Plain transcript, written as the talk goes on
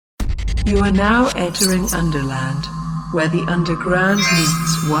You are now entering Underland, where the underground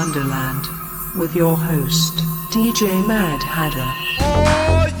meets Wonderland, with your host, DJ Mad Hatter.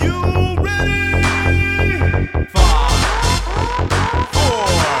 Are you ready? 5, 4,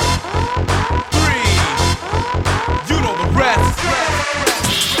 3, you know the rest.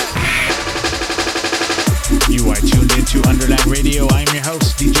 You are tuned into Underland Radio. I am your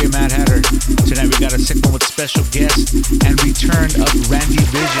host, DJ Mad Hatter. Tonight we got a sick one with special guest and return of Randy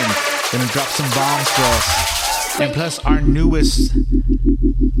Vision. Gonna drop some bombs for us. And plus our newest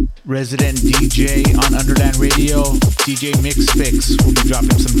resident DJ on Underland Radio, DJ Mix Fix, will be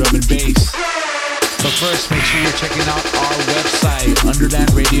dropping some drum and bass. But first, make sure you're checking out our website,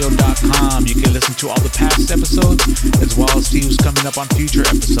 underlandradio.com. You can listen to all the past episodes, as well as see who's coming up on future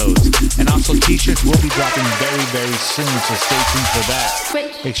episodes. And also, t-shirts will be dropping very, very soon, so stay tuned for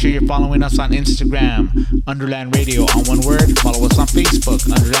that. Make sure you're following us on Instagram, Underland Radio, on one word. Follow us on Facebook,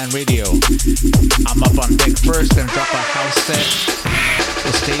 Underland Radio. I'm up on deck first, gonna drop a house set.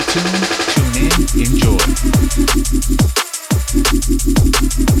 So stay tuned, tune in, enjoy.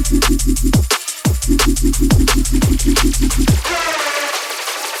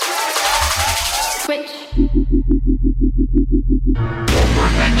 Switch.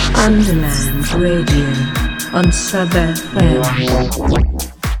 Underland Radio on Sub FM.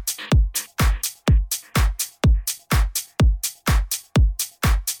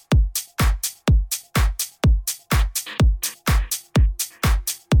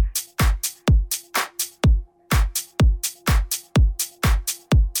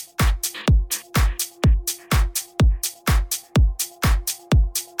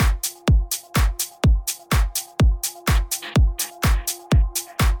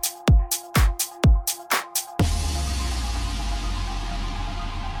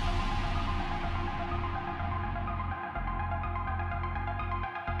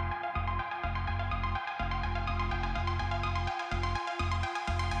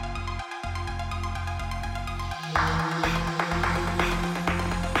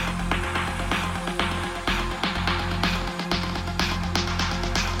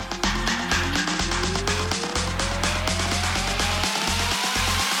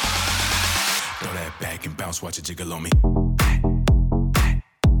 Watch it jiggle on me.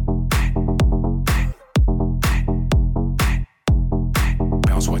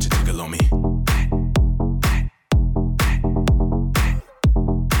 Bounce, watch it jiggle on me.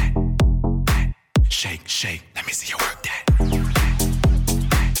 Shake, shake, let me see you work that.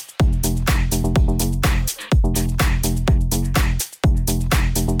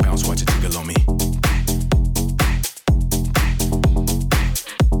 Bounce, watch it jiggle on me.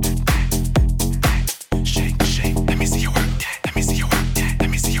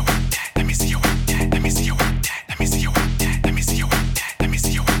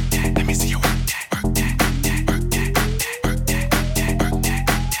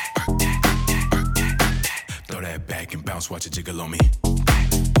 Watch it jiggle on me.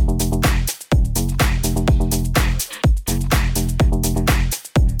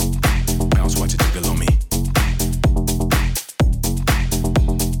 Bounce, watch it jiggle on me.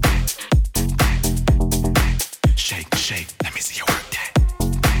 Shake, shake, let me see you work that.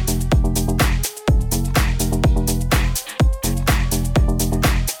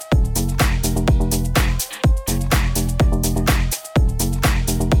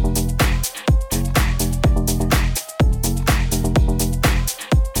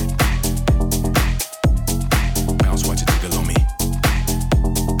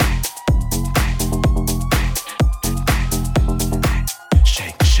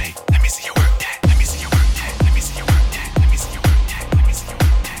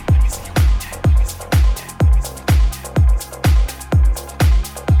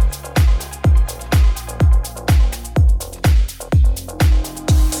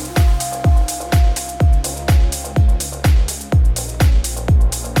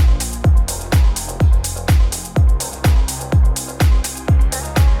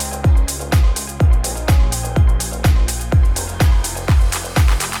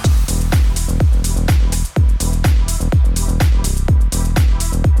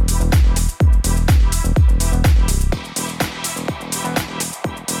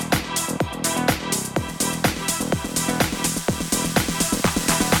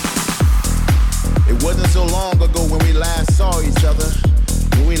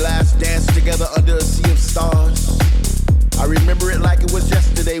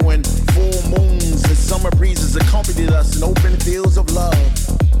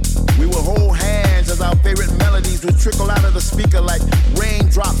 Trickle out of the speaker like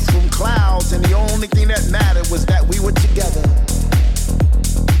raindrops from clouds, and the only thing that mattered was that we were together.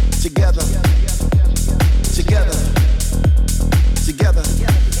 Together, together, together.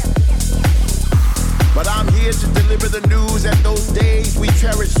 But I'm here to deliver the news that those days we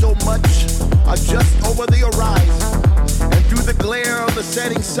cherish so much are just over the horizon. And through the glare of the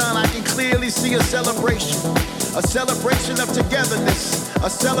setting sun, I can clearly see a celebration of togetherness, a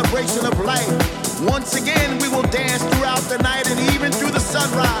celebration of life. Once again, we will dance throughout the night and even through the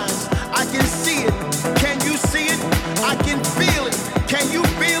sunrise. I can see it. Can you see it? I can feel it. Can you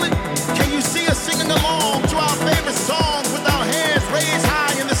feel it? Can you see us singing along to our favorite songs with our hands raised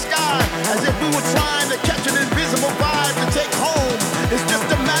high in the sky as if we were trying to catch an invisible vibe to take home? It's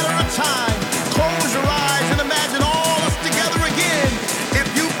just a matter of time. Close your eyes and imagine all us together again. If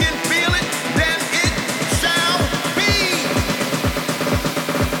you can feel it, then it shall be.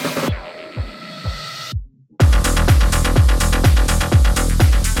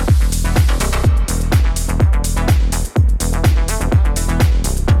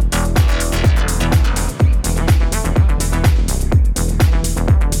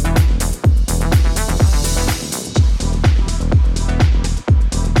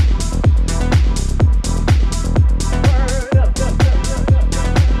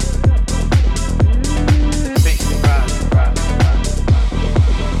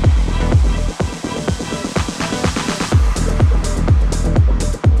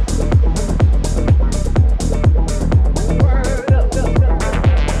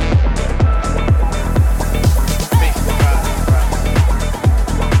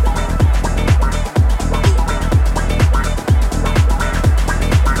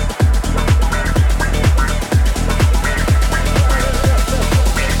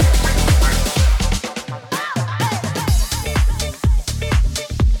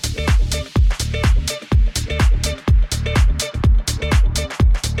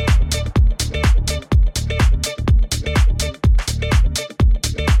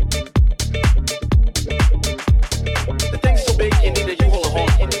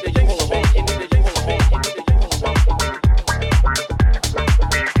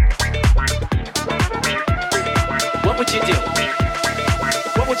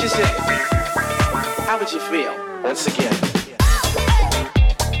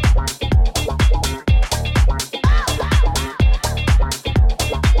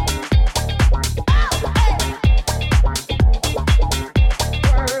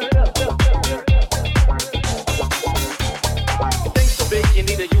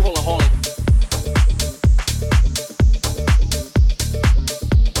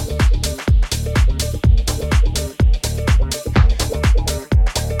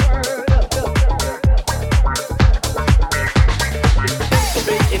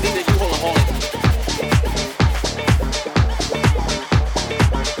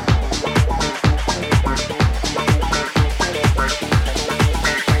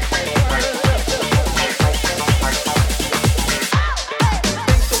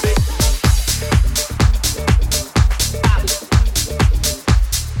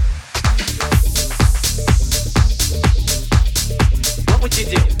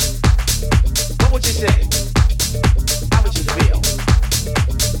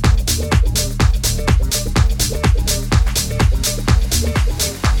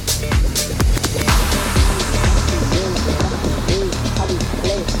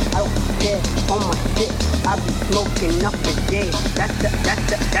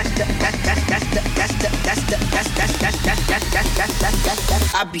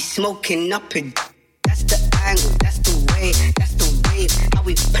 I be smoking up it. That's the angle, that's the way, that's the wave. How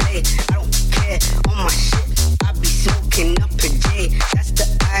we play, I don't care. On my shit, I be smoking up a J. That's the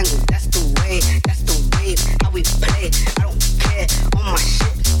angle, that's the way, that's the wave. How we play, I don't care. On my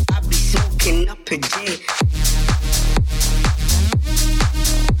shit, I be smoking up a J.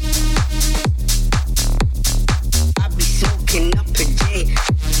 I be smoking up a J.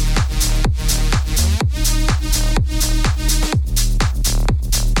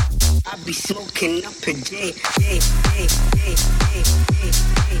 I be smoking up a J, J, J, J, J, J, J,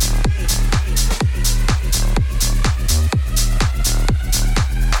 J.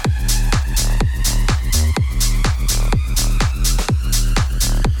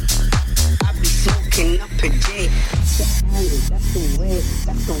 I be smoking up a J. That's the way,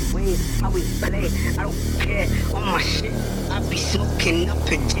 that's the way how we play. I don't care on my shit. I be smoking up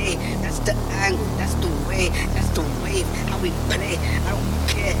a J. That's the angle, that's the way, that's the wave how we play. I don't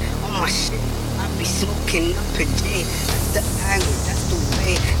care on my shit. I be smoking up a J. That's the angle, that's the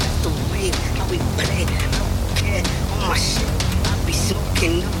way, that's the wave how we play. I don't care on my shit. I be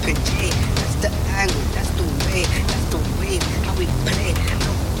smoking up a J. That's the angle, that's the way, that's the wave how we play. I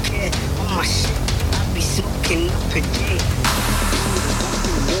don't care on my shit. I be smoking up a J.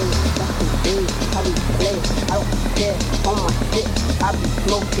 I be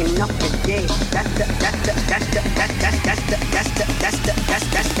smoking up a J.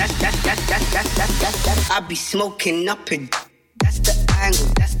 I be smoking up a. That's the angle,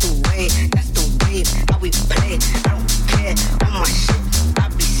 that's the way, that's the wave. How we play, I don't care. On my shit, I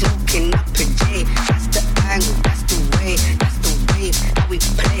be smoking up a J. That's the angle, that's the way, that's the wave. How we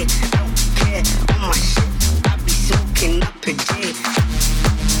play, I don't care. On my shit, I be smoking up a J.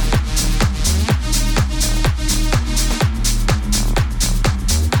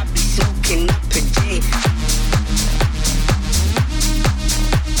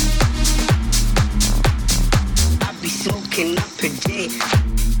 Smoking up a J.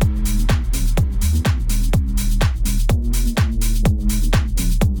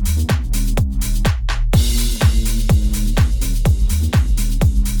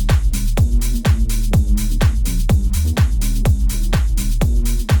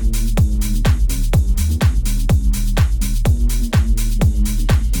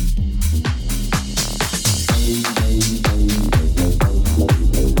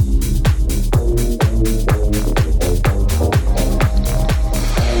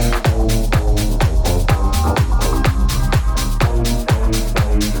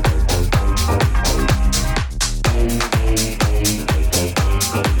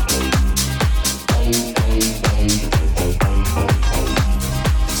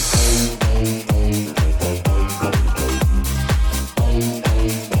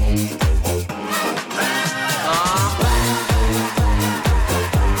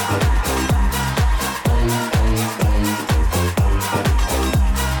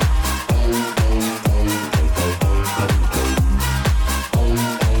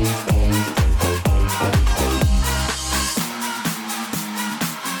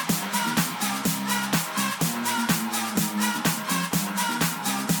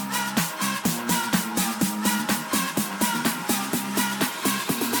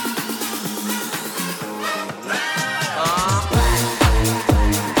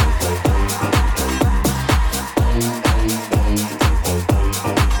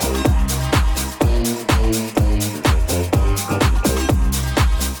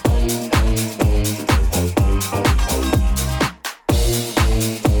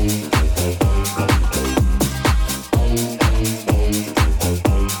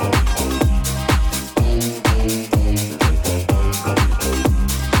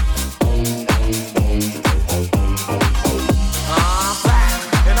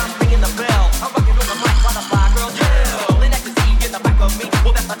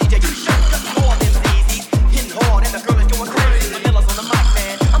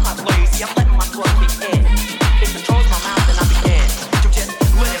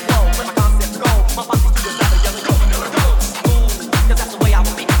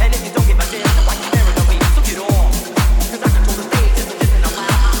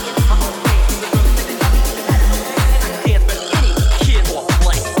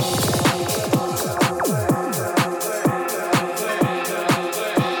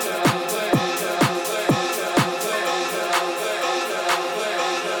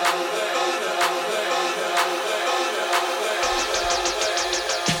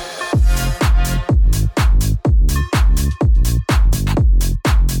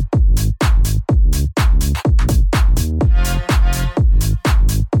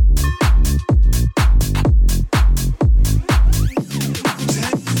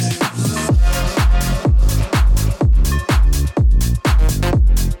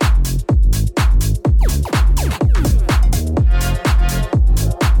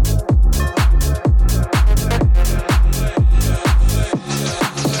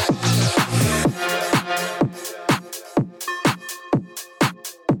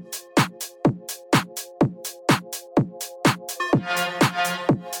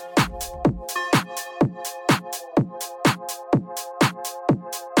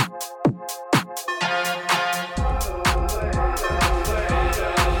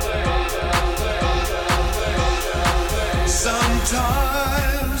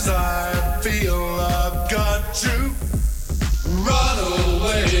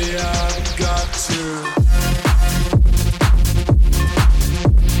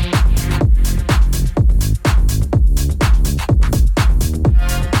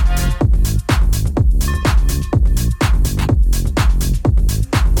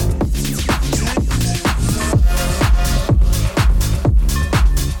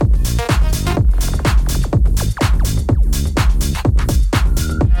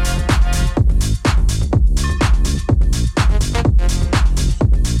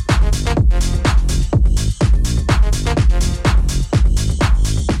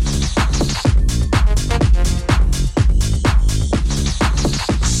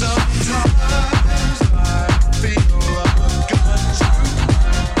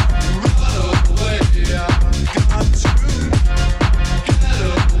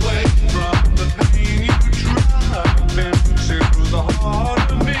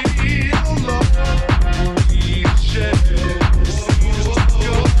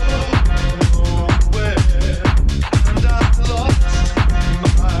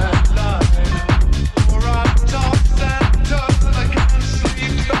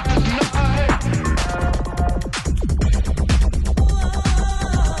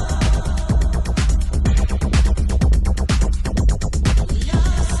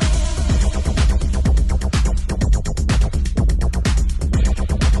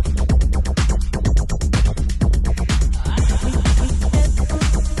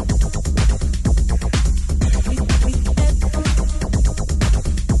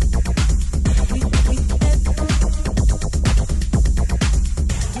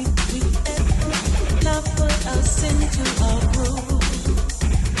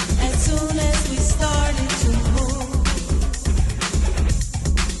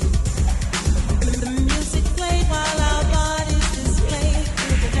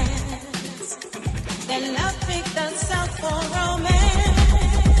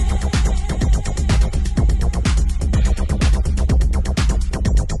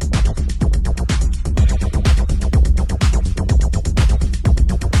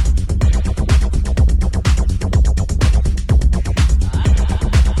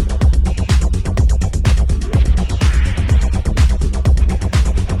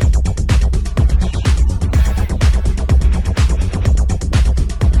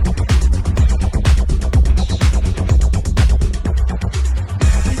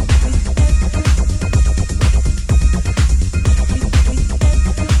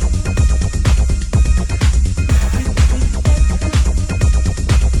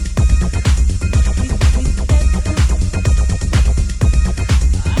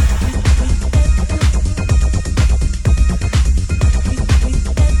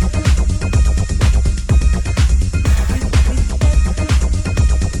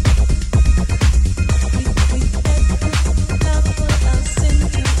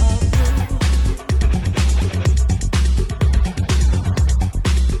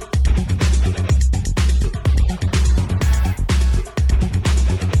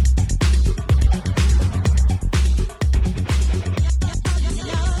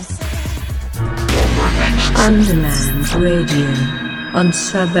 Underland Radio on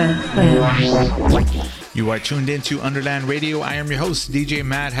Sub FM. You are tuned into Underland Radio. I am your host, DJ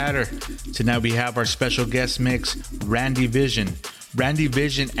Mad Hatter. Tonight we have our special guest mix, Randy Vision. Randy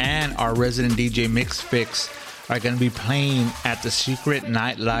Vision and our resident DJ Mix Fix are going to be playing at the Secret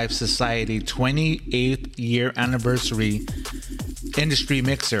Nightlife Society 28th year anniversary industry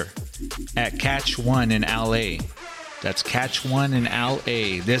mixer at Catch One in LA. That's Catch One in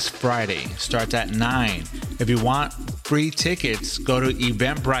LA this Friday. Starts at 9. If you want free tickets, go to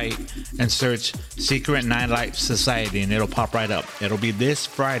Eventbrite and search Secret Nightlife Society and it'll pop right up. It'll be this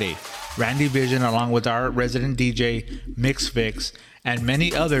Friday. Randy Vision along with our resident DJ Mix Fix and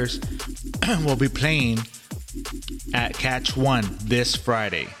many others will be playing at Catch One this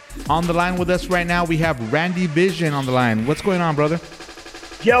Friday. On the line with us right now, we have Randy Vision on the line. What's going on, brother?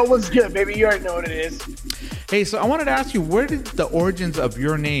 Yo, what's good, baby? You already know what it is. Hey, so I wanted to ask you, where did the origins of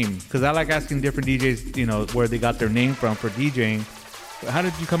your name, because I like asking different DJs, you know, where they got their name from for DJing. How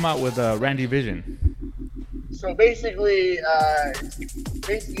did you come out with Randy Vision? So basically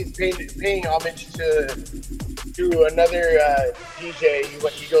it's paying homage to another DJ.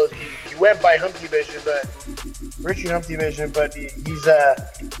 He went by Humpty Vision, but Richard Humpty Vision, but he's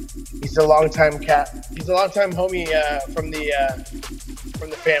a longtime cat. He's a longtime homie from the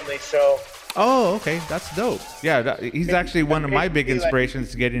family. So. Oh, okay, that's dope. Yeah, he's actually one of my big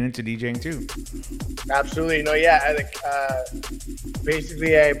inspirations to getting into DJing too. Absolutely, no, yeah.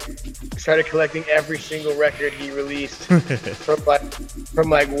 Basically, I started collecting every single record he released, from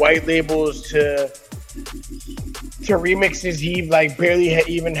white labels to remixes he barely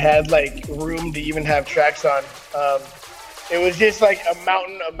even had room to even have tracks on. It was just like a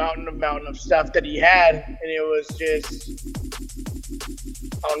mountain of stuff that he had, and it was just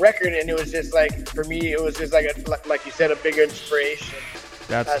on record, and it was just for me, it was just like you said, a bigger inspiration.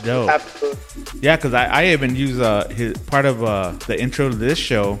 That's dope. Absolutely. Yeah, because I even use his part of the intro to this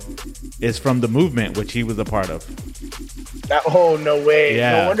show is from The Movement, which he was a part of. No way.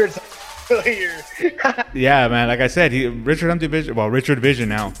 Yeah. No wonder it's familiar. Yeah, man. Like I said, Richard Vision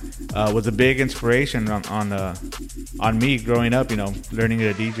now was a big inspiration on me growing up. You know, learning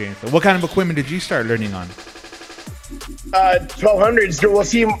to DJ. So, what kind of equipment did you start learning on? 1200s. Well,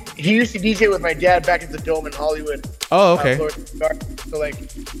 see, he used to DJ with my dad back at the Dome in Hollywood. Oh, okay. So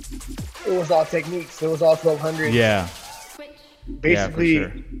it was all techniques. It was all 1200s. Yeah. Basically, yeah,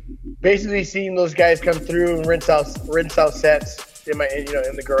 for sure. Basically seeing those guys come through and rinse out sets in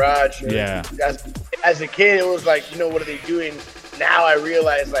the garage. And yeah. As a kid, it was like, what are they doing? Now I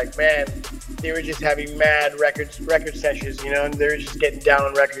realize, man, they were just having mad record sessions, and they were just getting down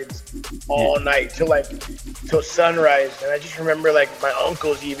on records all night till sunrise. And I just remember my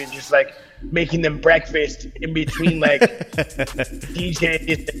uncles even just making them breakfast in between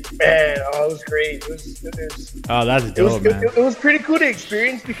DJs. Man, it was great. It was oh, that's dope, man. It was pretty cool to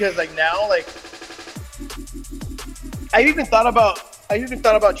experience because now I even thought about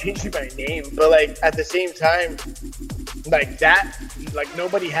changing my name, but at the same time,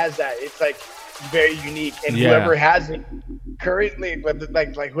 nobody has that. It's very unique, and whoever has it currently,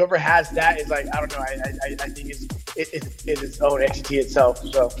 whoever has that is I don't know. I think it's its own entity itself.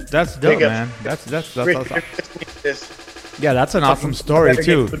 So that's dope, man. That's awesome. Yeah, that's an awesome story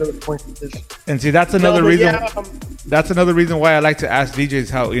too. And see, that's another reason. That's another reason why I like to ask DJs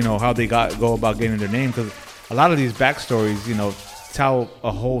how they go about getting their name, because a lot of these backstories, tell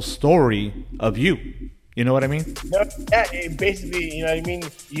a whole story of you. You know what I mean? No, yeah, basically, you know what I mean?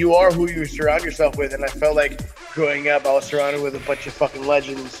 You are who you surround yourself with, and I felt like growing up, I was surrounded with a bunch of fucking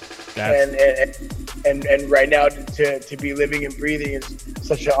legends. And right now, to be living and breathing is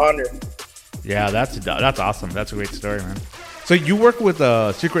such an honor. Yeah, that's awesome. That's a great story, man. So you work with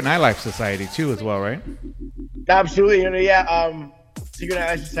the Secret Nightlife Society too, as well, right? Absolutely. Secret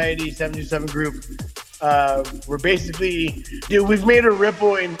Nightlife Society, 727 group. We're basically, we've made a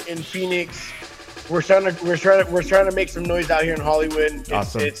ripple in Phoenix. We're trying to make some noise out here in Hollywood.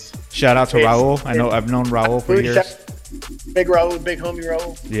 Awesome. Shout out to Raul. I know I've known Raul for years. Big Raul, big homie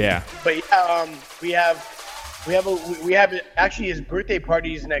Raul. Yeah. But we have actually his birthday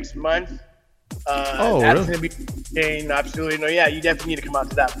party is next month. That's really? Gonna be absolutely no. Yeah, you definitely need to come out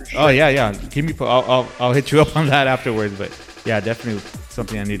to that for sure. Oh yeah. Keep me. I'll hit you up on that afterwards. But yeah, definitely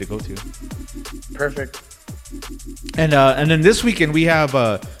something I need to go to. Perfect. And then this weekend we have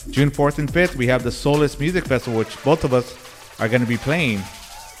June 4th and 5th. We have the Soulless Music Festival, which both of us are going to be playing.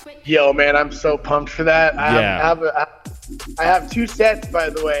 Yo, man, I'm so pumped for that. I have two sets, by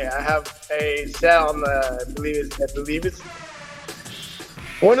the way. I have a set on I believe it's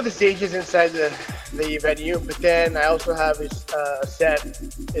one of the stages inside the venue, but then I also have a set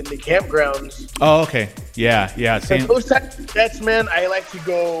in the campgrounds. Oh, okay. Yeah. So those types of sets, man, I like to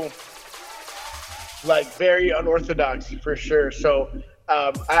go like very unorthodox for sure. So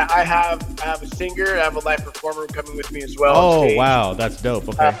I have a singer, I have a live performer coming with me as well. Oh, wow, that's dope.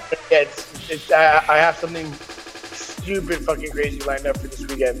 Okay. I have something stupid fucking crazy lined up for this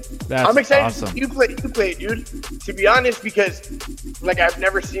weekend. I'm excited awesome. to see you play, dude. To be honest, because like I've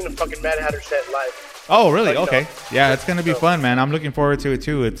never seen a fucking Mad Hatter set live. Oh, really? Okay. Yeah, it's gonna be fun, man. I'm looking forward to it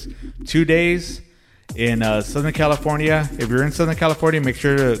too. It's 2 days in Southern California. If you're in Southern California, make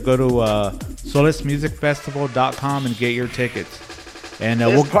sure to go to SolaceMusicFestival.com and get your tickets. And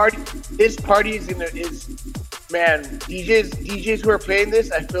this party is man, DJs who are playing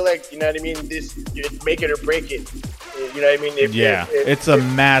this, I feel like, you know what I mean, this make it or break it. You know what I mean? It's a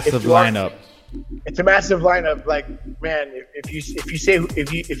massive lineup. It's a massive lineup. Like, man,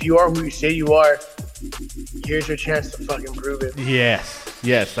 if you are who you say you are, here's your chance to fucking prove it.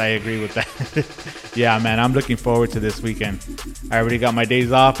 Yes, I agree with that. Yeah, man, I'm looking forward to this weekend. I already got my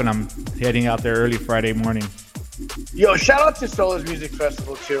days off, and I'm heading out there early Friday morning. Yo, shout out to Solace Music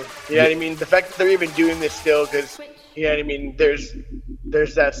Festival too. You know what I mean? The fact that they're even doing this still, because you know what I mean. There's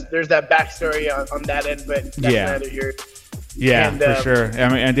that backstory on that end, but that's neither here. Yeah, and, for sure. I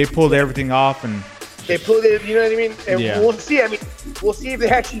mean, and they pulled everything off, and they pulled it. You know what I mean? And we'll see. I mean, we'll see if they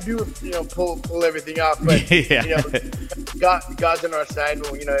actually do, you know, pull everything off. But you know, God's on our side. And,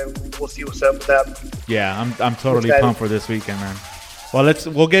 you know, we'll see what's up with that. Yeah, I'm totally pumped for this weekend, man. Well,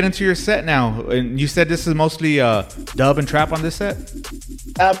 we'll get into your set now. And you said this is mostly dub and trap on this set?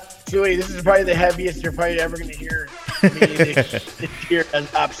 Absolutely. This is probably the heaviest you're probably ever going to hear me this year.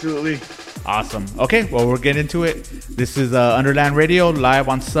 Absolutely. Awesome. Okay, well, we'll get into it. This is Underland Radio live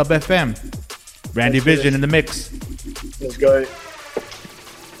on Sub FM. Randy Vision in the mix. Let's go.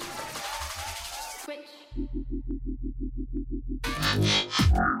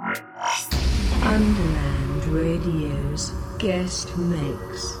 Underland Radio's guest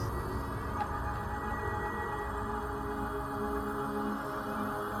mix.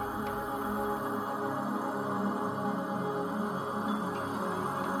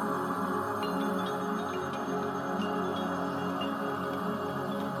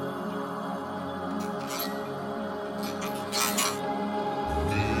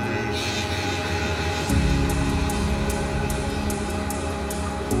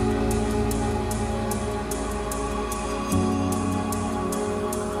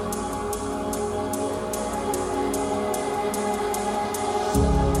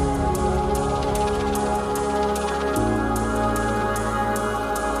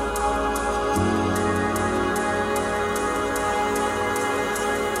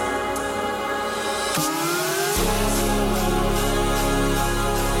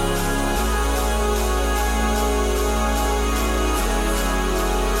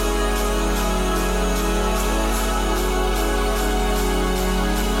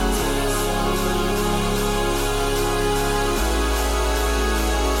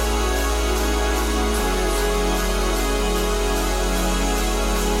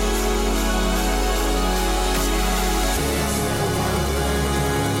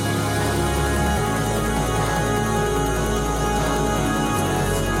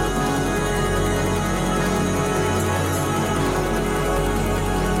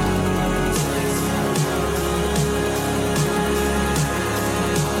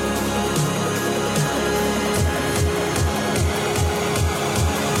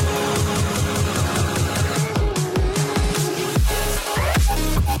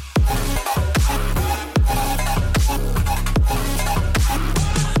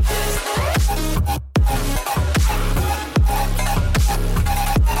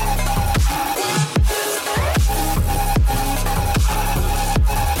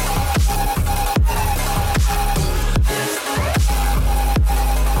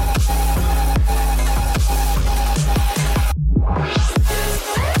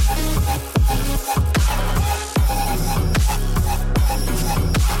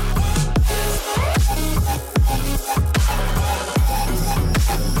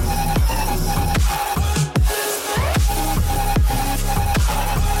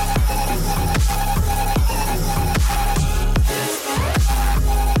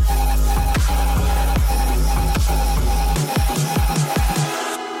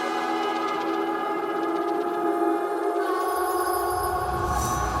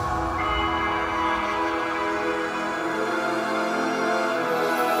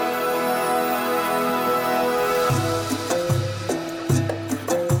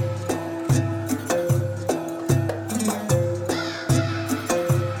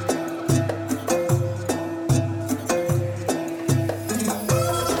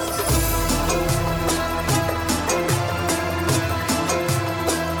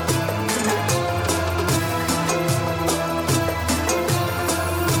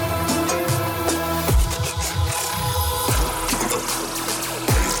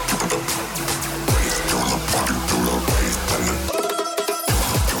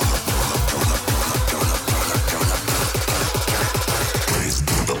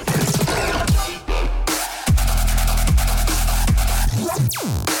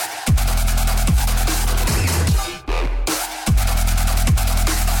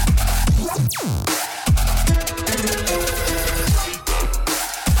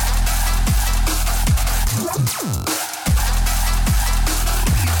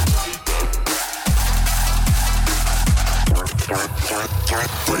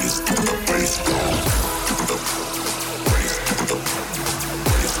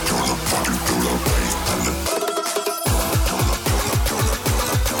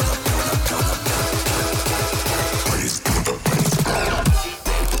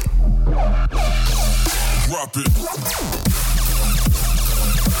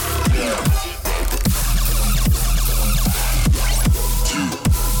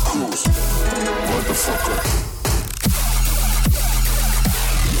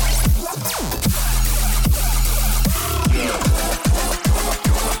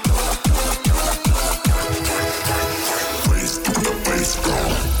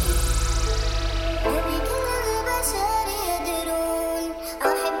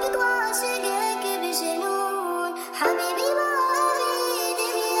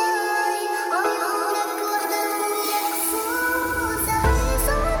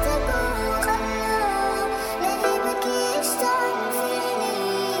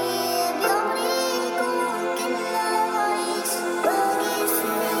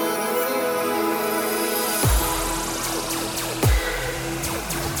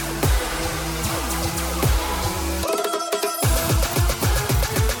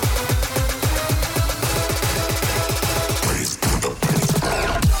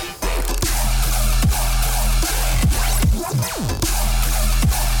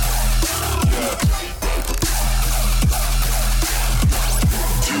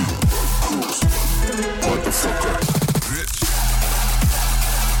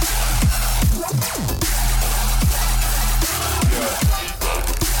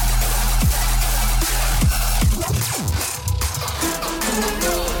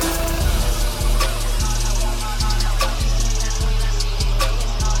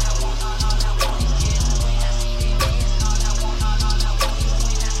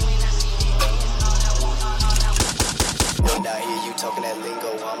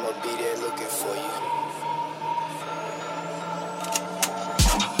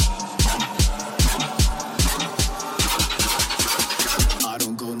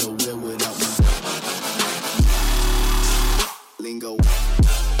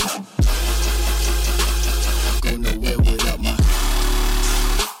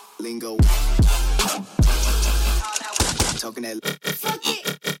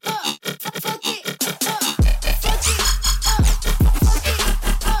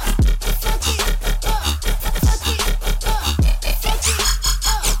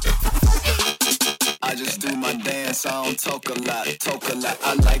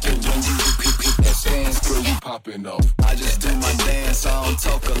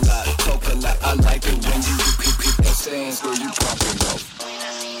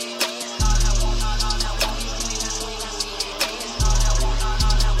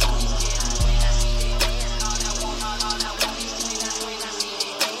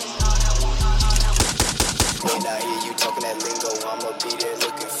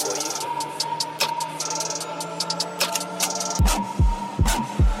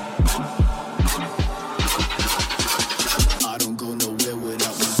 I don't go nowhere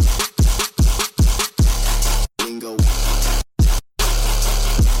without my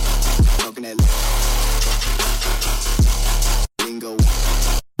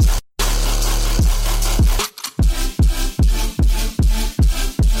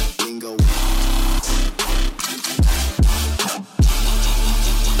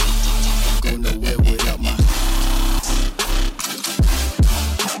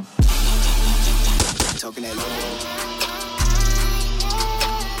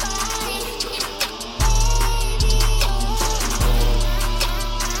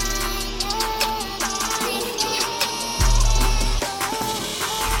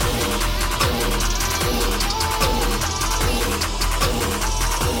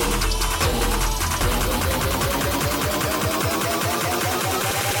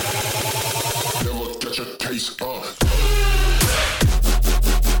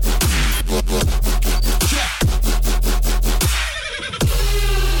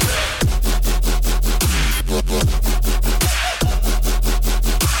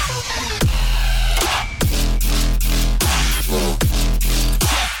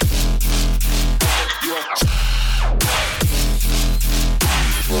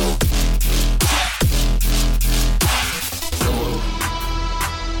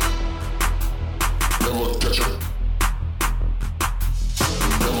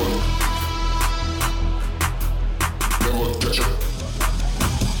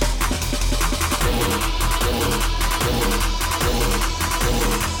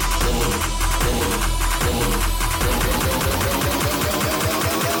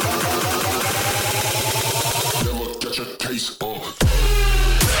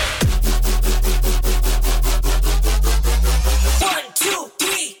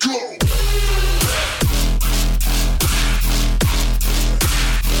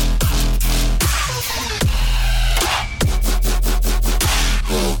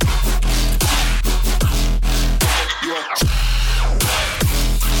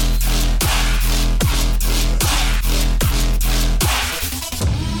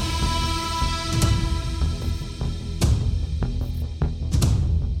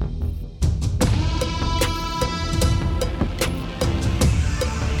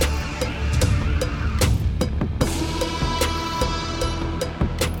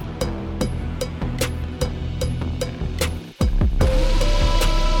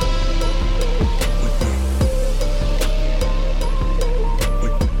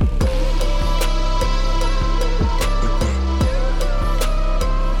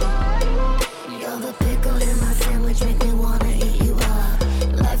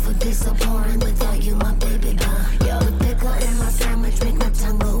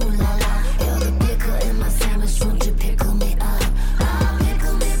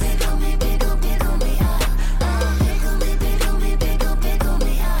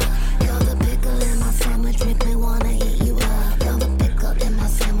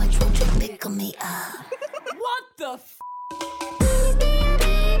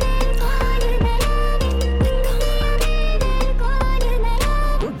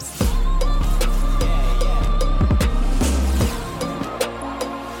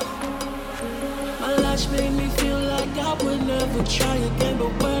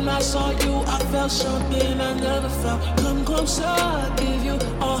saw you, I felt something I never felt. Come closer, I'll give you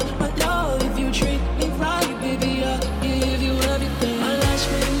all my love. If you treat me right, baby, I'll give you everything. My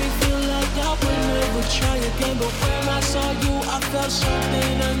last made me feel like I would never try again. But when I saw you, I felt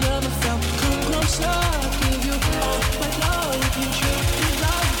something I never felt. Come closer, I'll give you all my love. If you treat me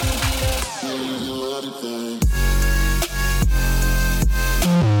right, baby, I'll give you everything.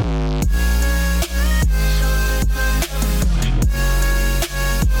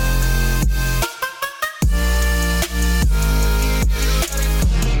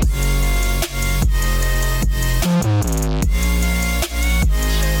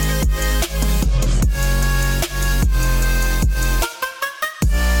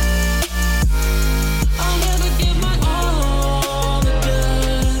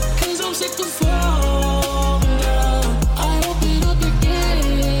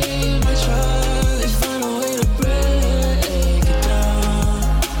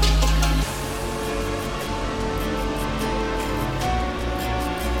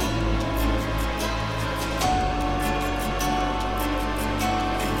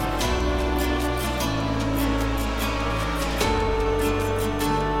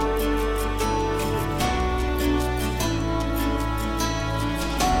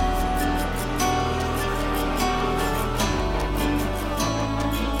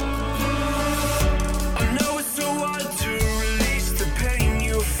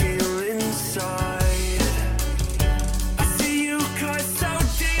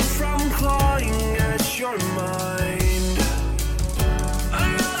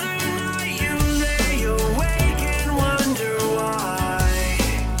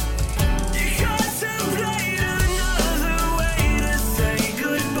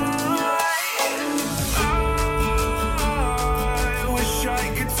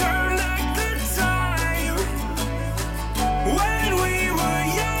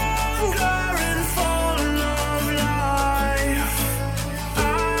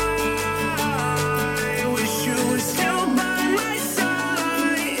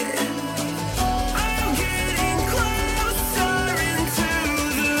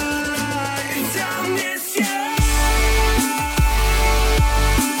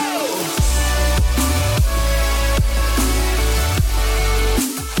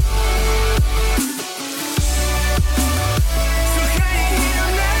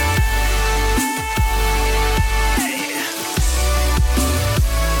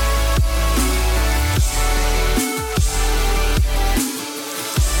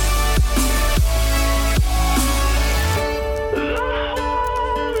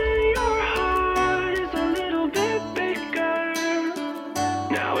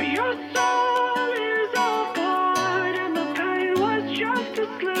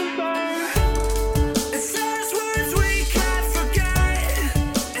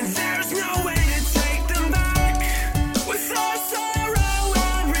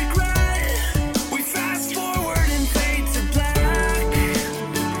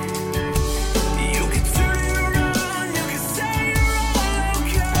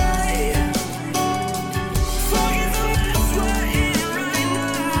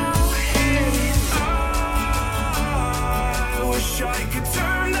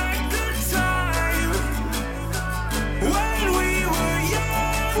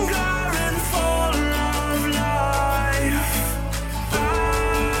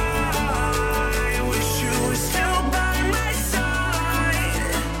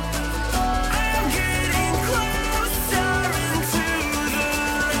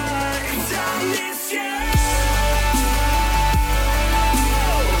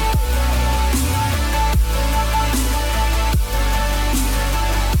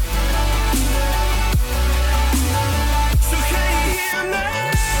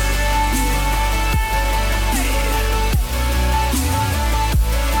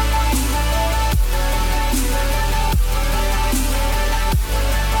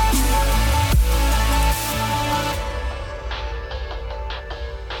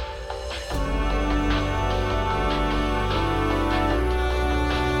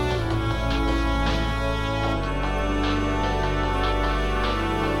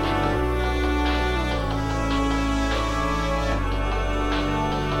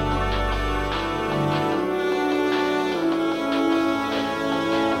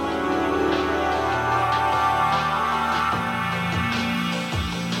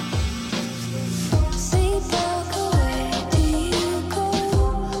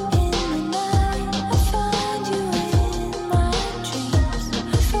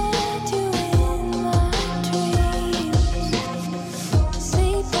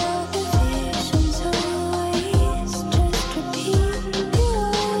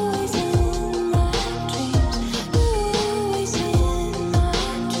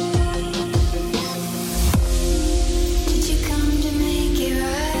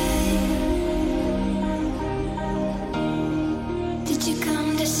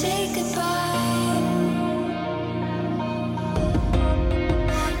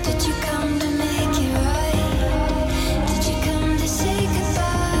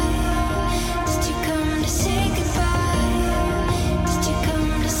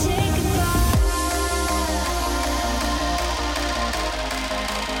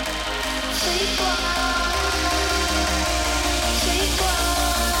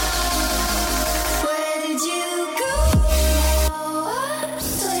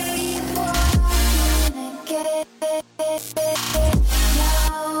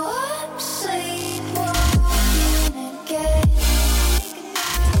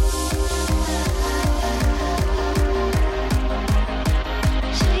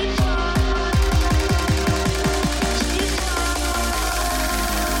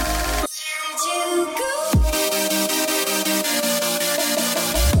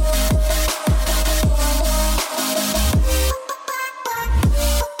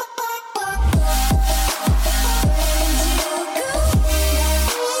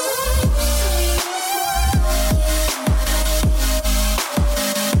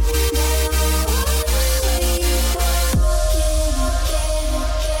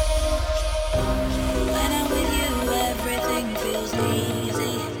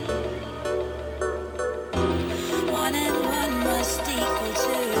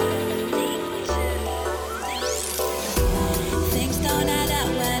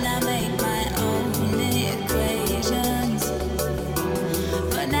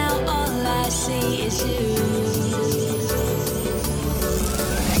 now all I see is you.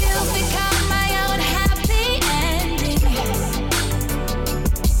 You've become my own happy ending.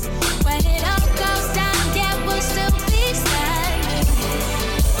 When it all goes down, yeah, we'll still be standing.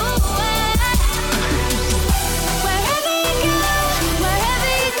 Ooh, wherever you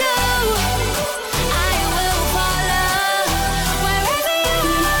go, I will follow. Wherever you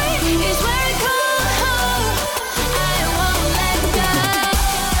are is where I call home. I won't let go.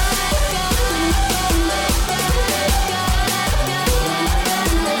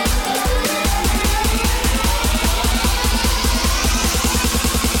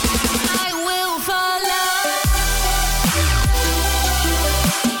 I will follow.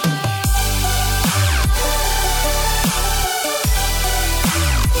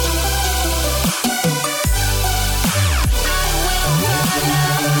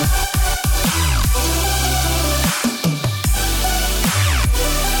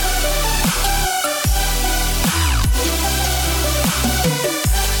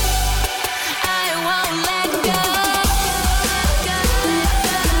 I won't let go.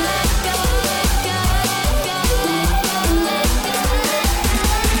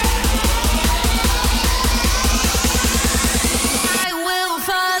 I will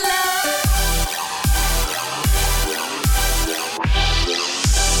follow.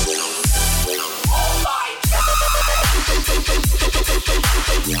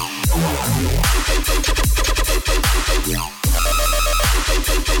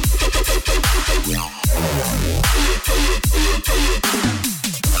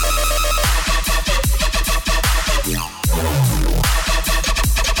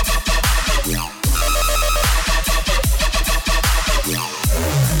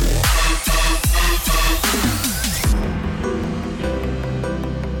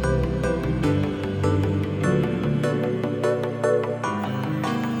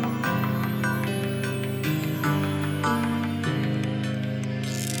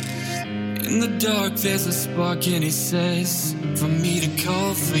 In the dark, there's a spark, and he says for me to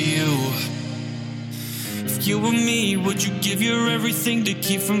call for you. If you were me, would you give your everything to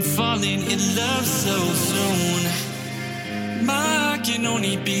keep from falling in love so soon? My heart can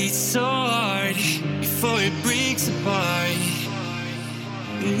only beat so hard before it breaks apart.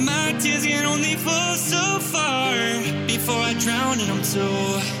 And my tears can only fall so far before I drown in them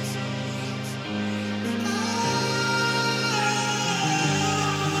too.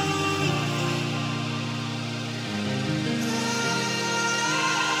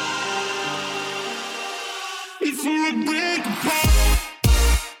 Before I break apart.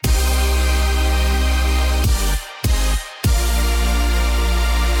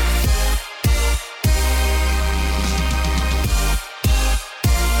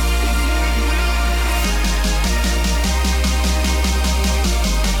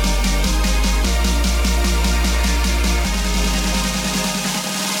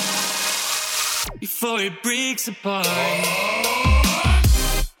 Before it breaks apart.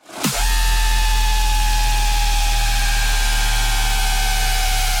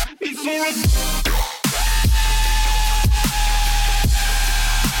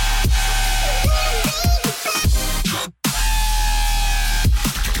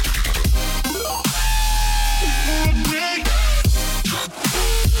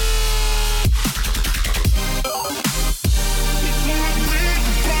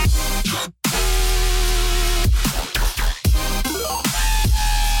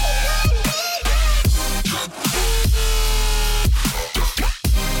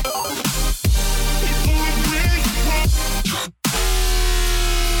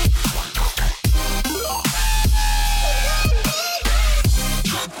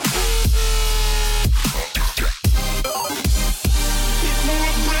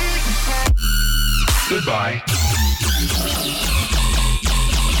 Goodbye.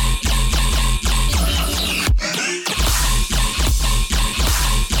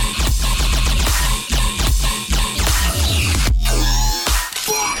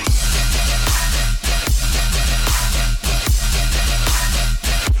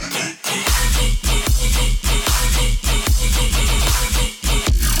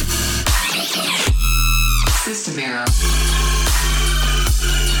 System error.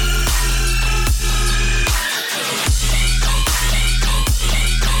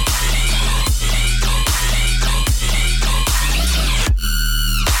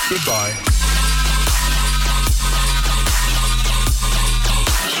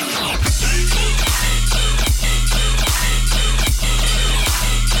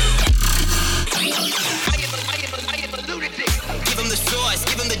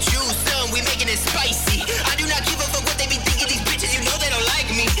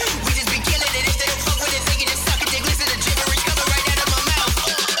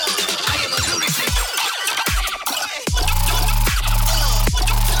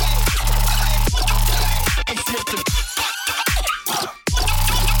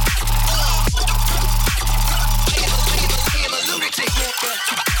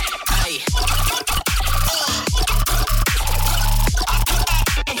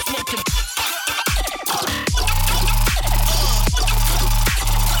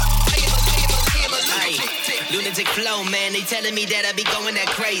 authentic flow, man. They telling me that I be going that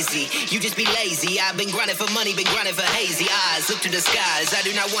crazy. You just be lazy. I've been grinding for money, been grinding for hazy eyes. Look to the skies. I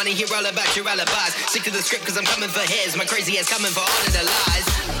do not want to hear all about your alibis. Stick to the script cause I'm coming for his. My crazy ass coming for all of the lies.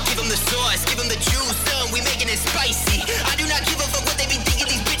 Give them the sauce, give them the juice, son. We making it spicy. I do not give a fuck what they be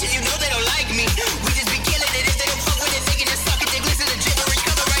thinking. These bitches, you know they don't like me. We just be killing it. If they don't fuck with it, they can just suck it. They listen to gibberish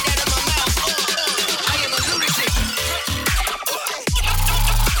coming right out of my mouth. I am a lunatic.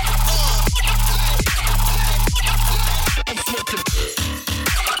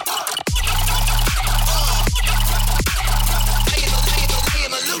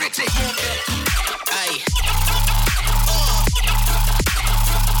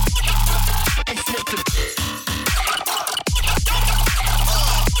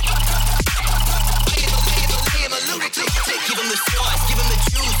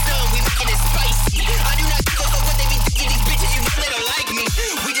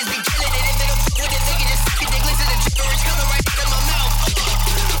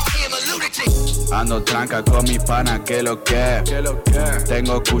 Ando tranca con mi pana, que lo que.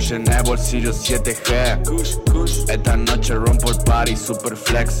 Tengo kush en el bolsillo 7G. Esta noche rompo el party, super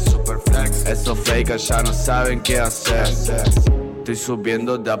flex. Esos fakers ya no saben qué hacer. Estoy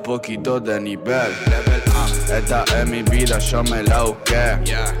subiendo de a poquito de nivel. Esta es mi vida, yo me la busqué.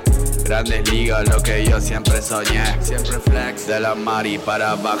 Grandes ligas, lo que yo siempre soñé. Siempre flex. De la mari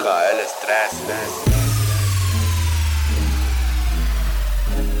para bajar el estrés.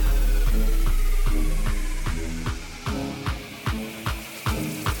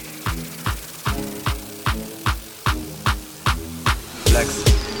 Flex,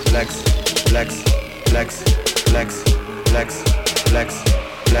 flex, flex, flex, flex, flex, flex,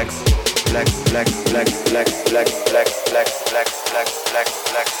 flex, flex, flex, flex, flex, flex, flex, flex, flex, flex, flex,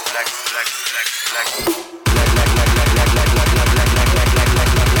 flex, flex,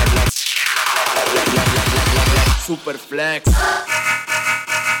 super flex.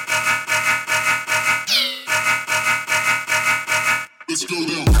 Let's go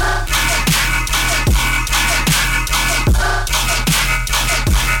down.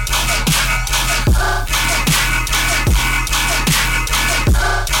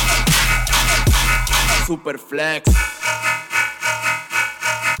 Super flex.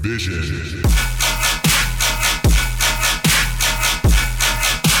 Vision.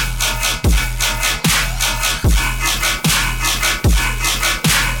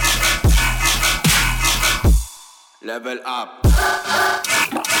 Level up.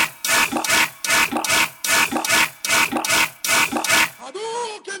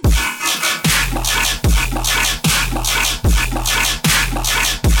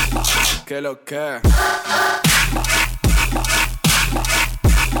 Que lo que.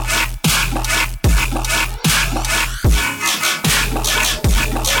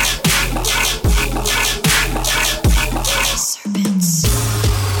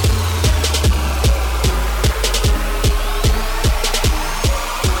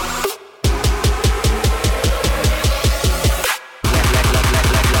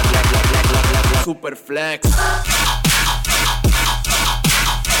 Super flex.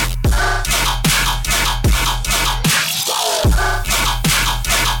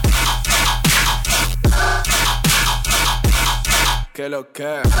 Que lo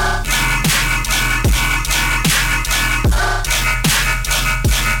que.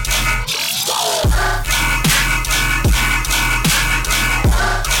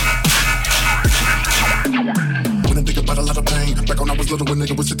 Back when I was little, when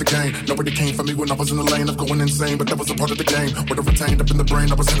nigga was shit the game. Nobody came for me when I was in the lane of going insane, but that was a part of the game. What I retained up in the brain,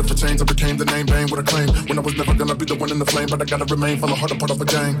 I was headed for change. I became the name Bane, what I claim. When I was never gonna be the one in the flame, but I gotta remain full of heart, a part of a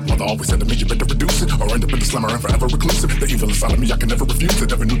gang. Mother always said to me, you better reduce it, or end up in the slammer and forever reclusive. The evil inside of me, I can never refuse it.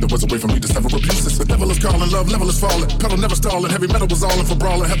 Never knew there was a way for me to never abuse it. The devil is calling, love level is falling. Pedal never stalling, heavy metal was all in for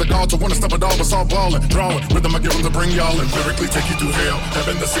brawling. Had the gall to wanna stop it all, but saw balling. Drawing, rhythm I give them to bring y'all in. Lyrically take you through hell.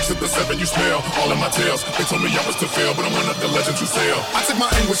 Heaven, the 6 and the 7 you smell. All in my tales, they told me I was to fail, but I'm one of the legends who sail. I took my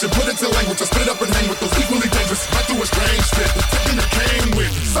anguish and put it to language. I spit it up and hang with those equally dangerous. I threw a strange shit, the thinking that came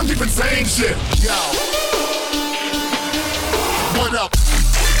with some deep insane shit. Yo, what up?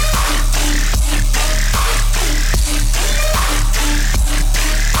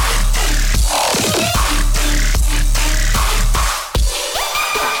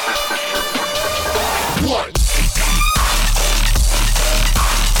 What?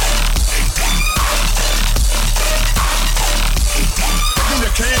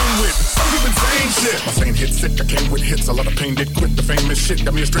 Came with some deep insane shit. My same hit sick, I came with hits. A lot of pain did quit. The famous shit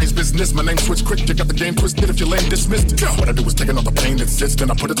got me a strange business. My name switched quick, you got the game twisted. If you're lame, dismissed. What I do is taking all the pain that sits,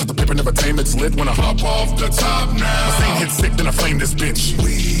 then I put it to the paper, never tame it's lit. When I hop off the top now, my same hit sick, then I flame this bitch.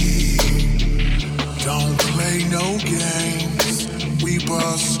 We don't play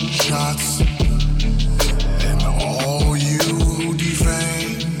shots. And all you who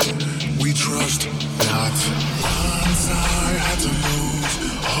defame, we trust not. Once I had to lose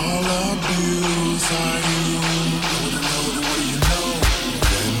all abuse I knew. What do you know?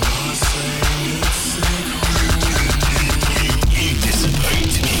 And I say it's sick. You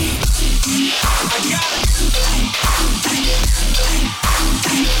disappoint me. I got it.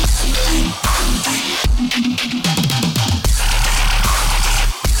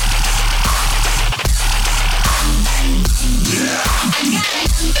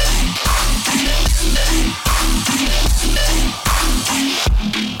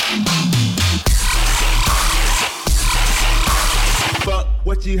 Fuck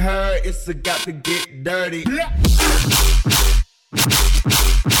what you heard, it's a got to get dirty.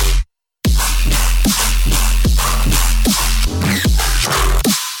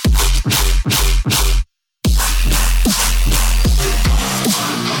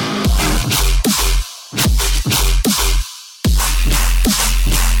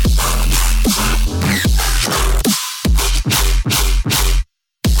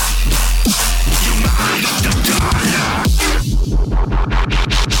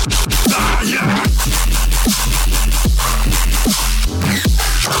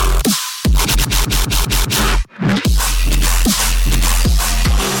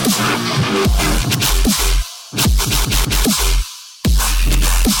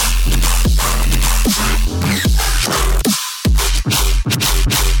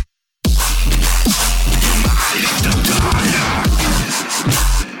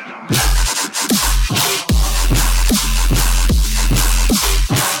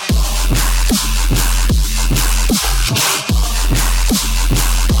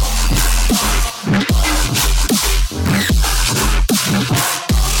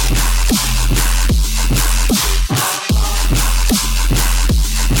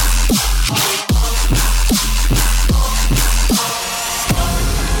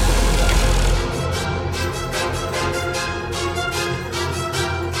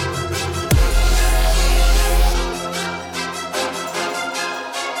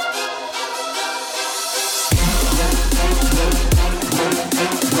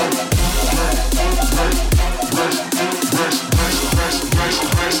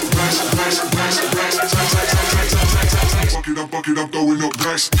 Buck it up, throwing up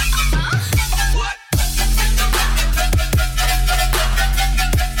blacks.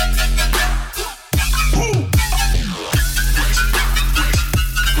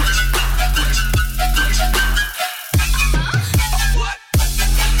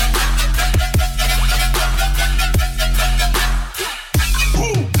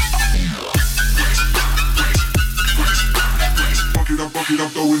 Buck it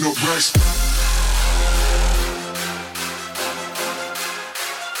up, throwing up blacks.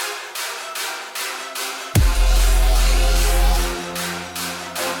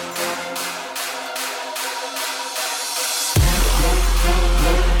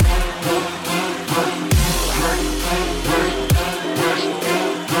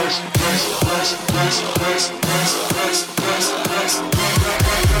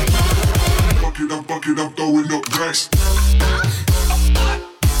 Buck it up, throwing up blacks.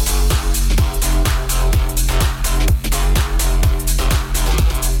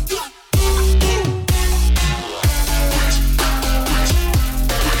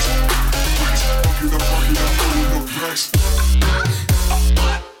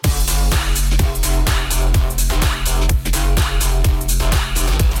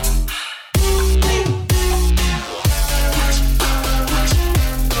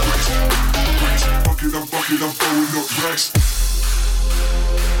 I'm throwing up blacks.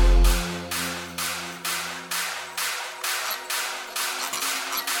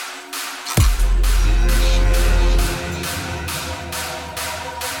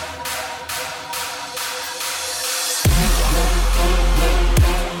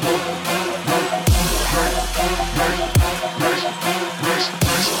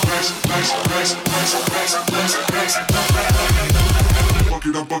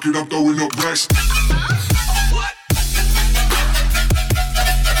 Buck it up, throwing up blacks.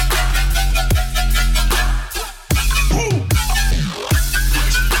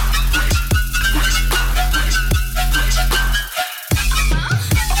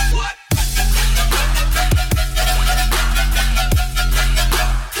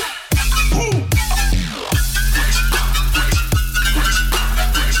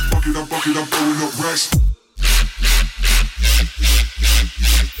 Buck it up, throwing up blacks.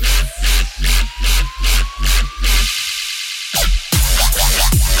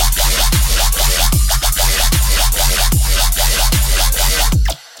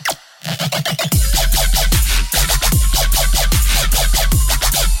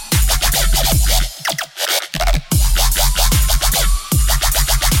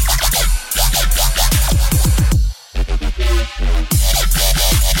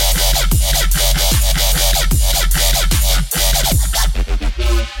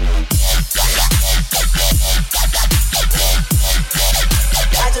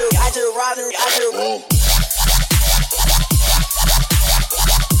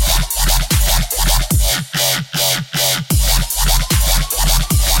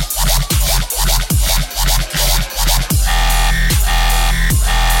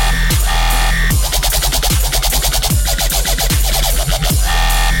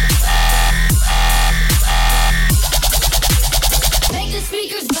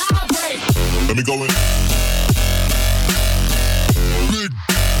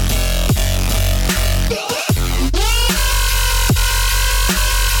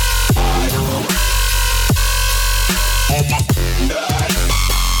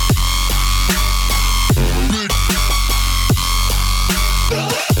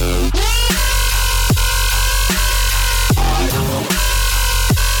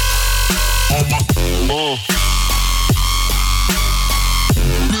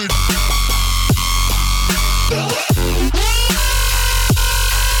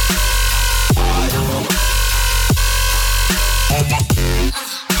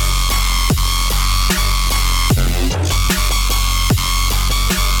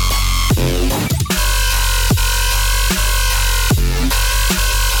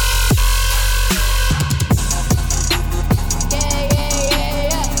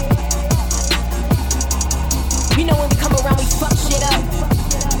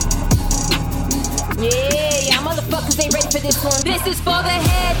 This is for the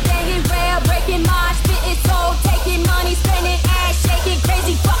head banging, rail breaking, mind spitting, soul taking, money spending, ass shaking,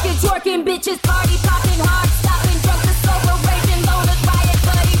 crazy fucking twerking, bitches party popping, heart stopping, drunk to sober, raging, loners, riot,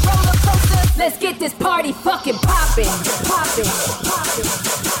 buddy, roller coaster. Let's get this party fucking popping, popping,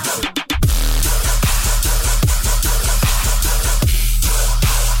 popping.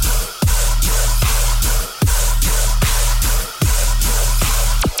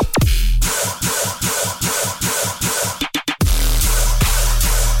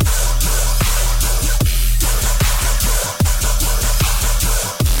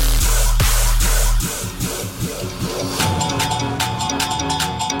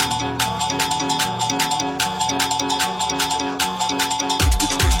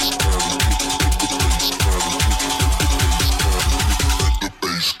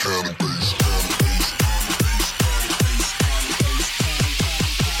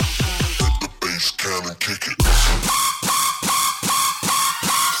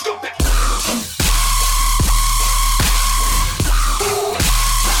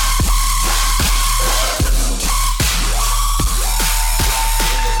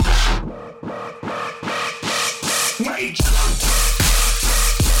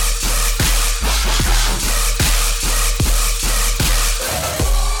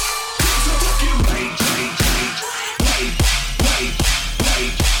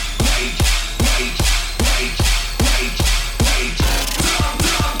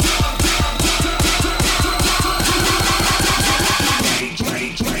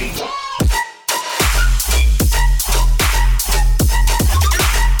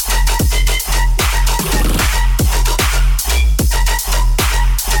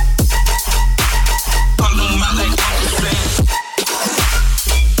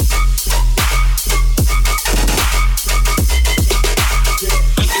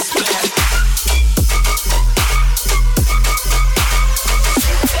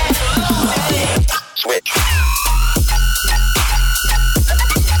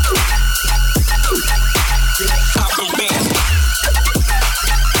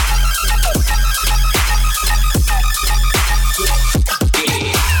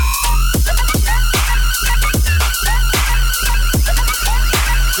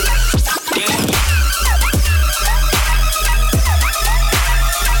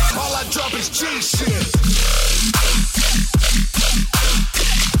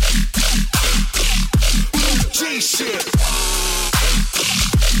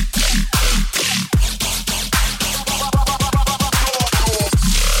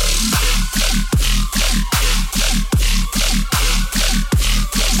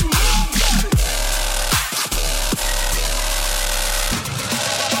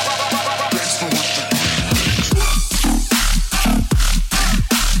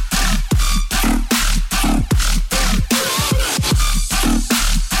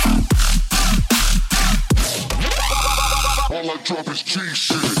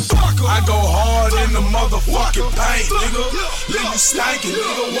 I go hard in the motherfucking paint, nigga. Leave you stankin',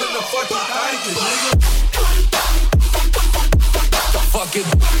 nigga. What the fuck you thinking, nigga? Fuck it.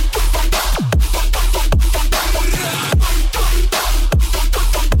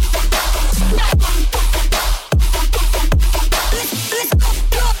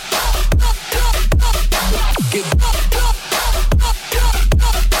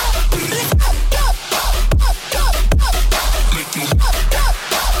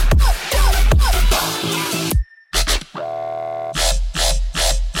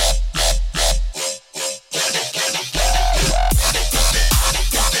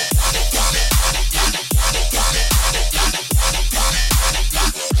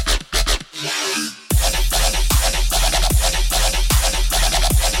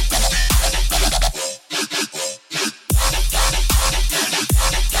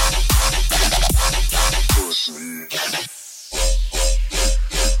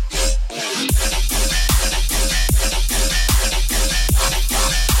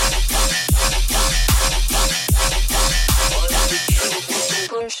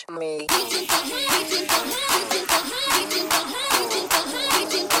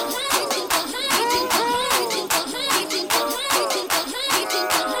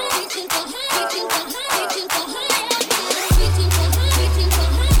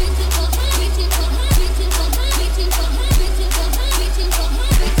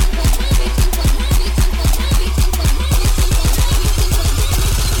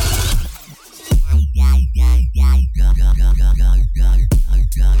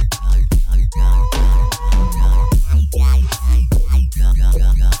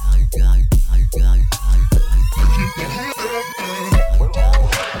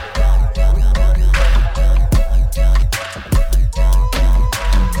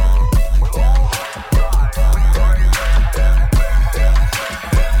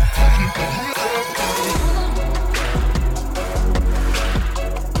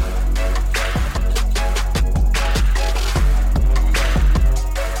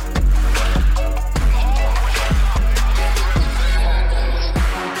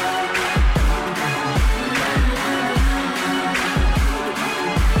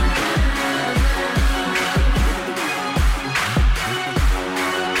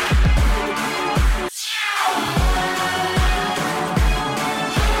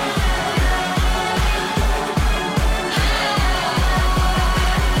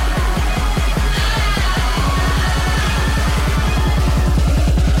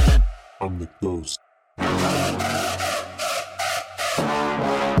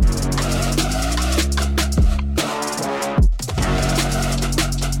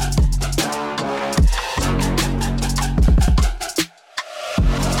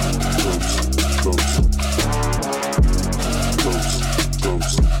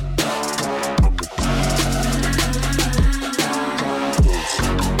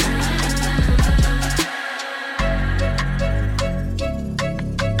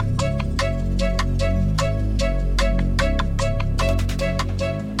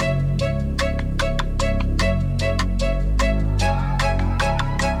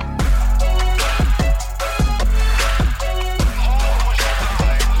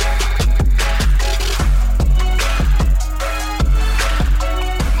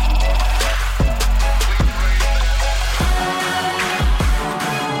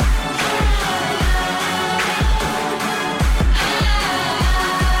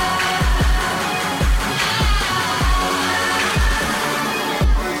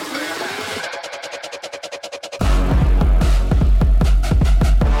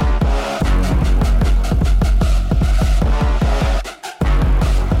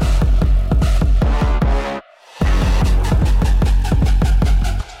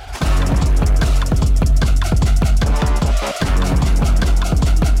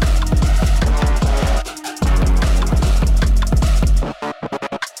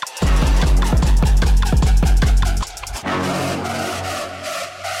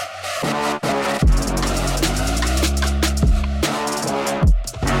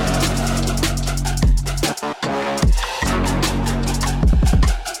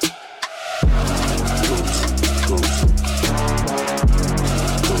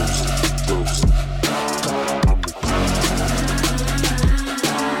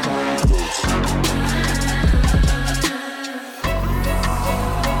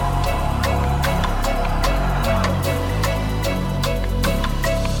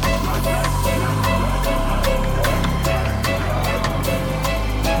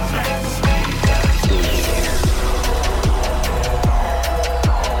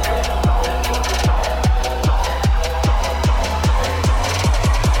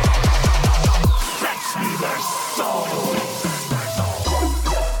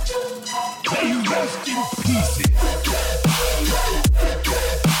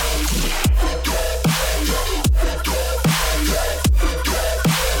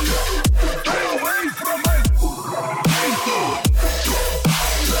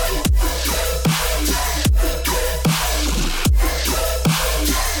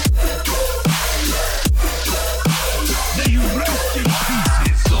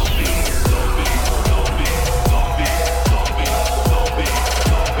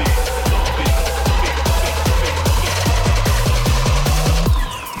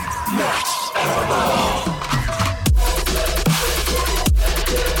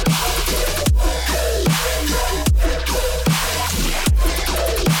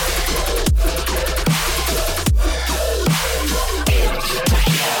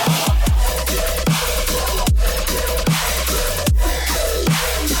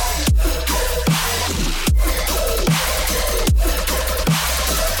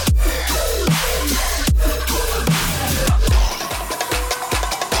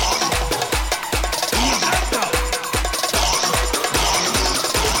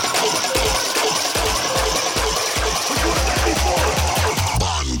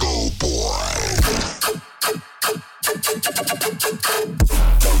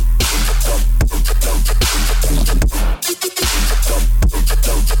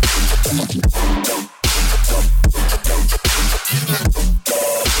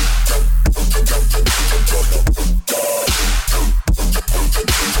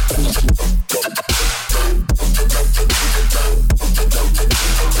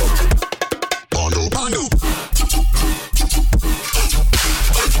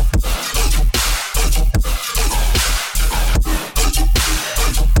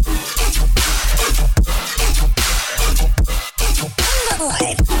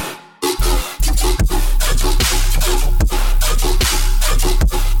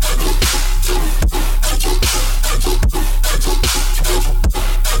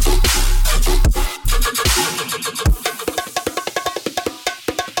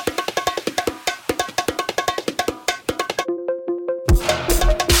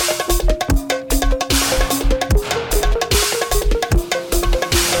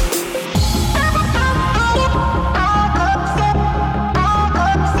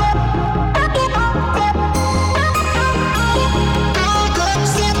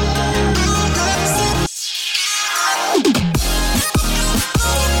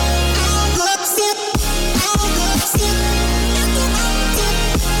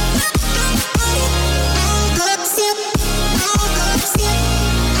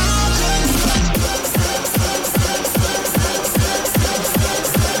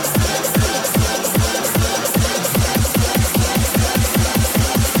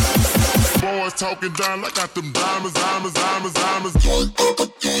 talking down, I got them diamonds, diamonds, diamonds, diamonds.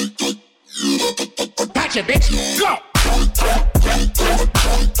 Gotcha, bitch. Go.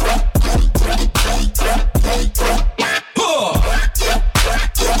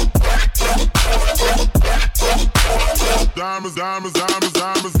 Diamonds, diamonds, diamonds,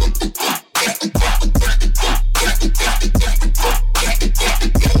 diamonds.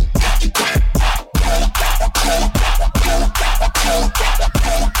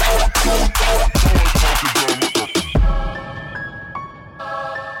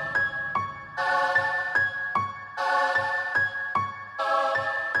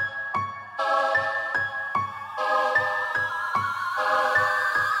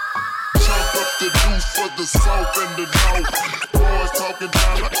 The south and the north. Boys talking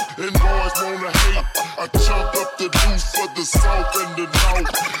down and boys wanna hate. I chunk up the deuce for the south and the north.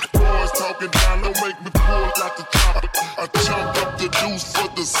 Boys talking down, don't make me pull out the chopper. I chunk up the deuce for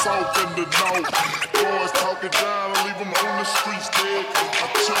the south and the north. Boys talking down, I leave them on the streets dead. I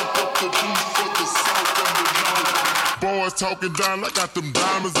chunk up the deuce for the south and the north. Boys talking down, I got them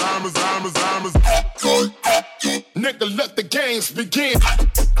diamonds, diamonds, diamonds, diamonds. Nigga, let the games begin.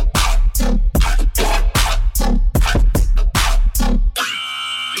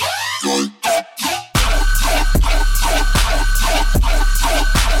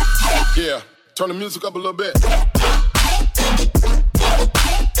 Yeah, turn the music up a little bit.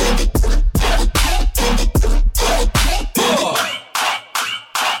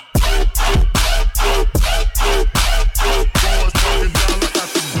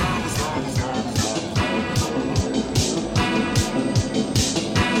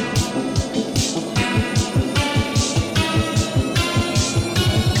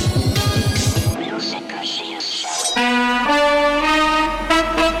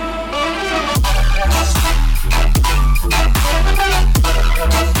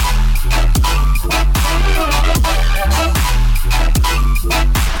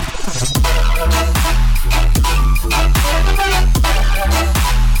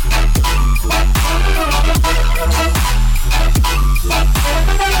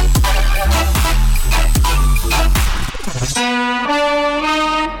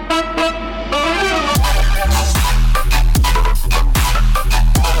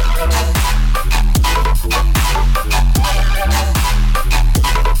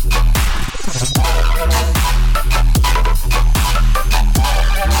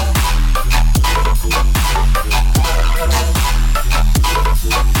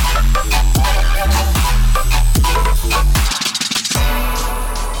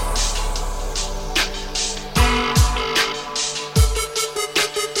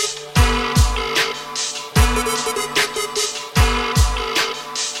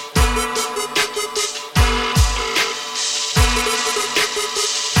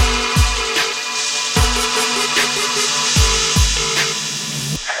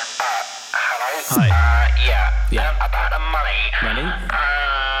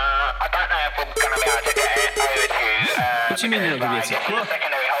 What do you mean you're not giving it? What?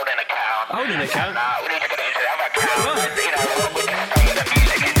 Holding an account?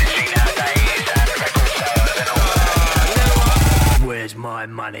 Where's my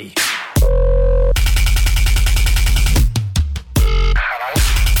money?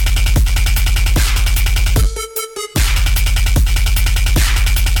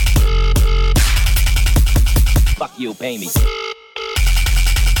 Fuck you, pay me.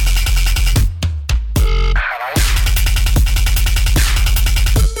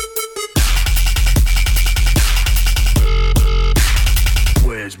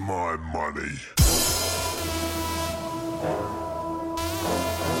 Where's my money?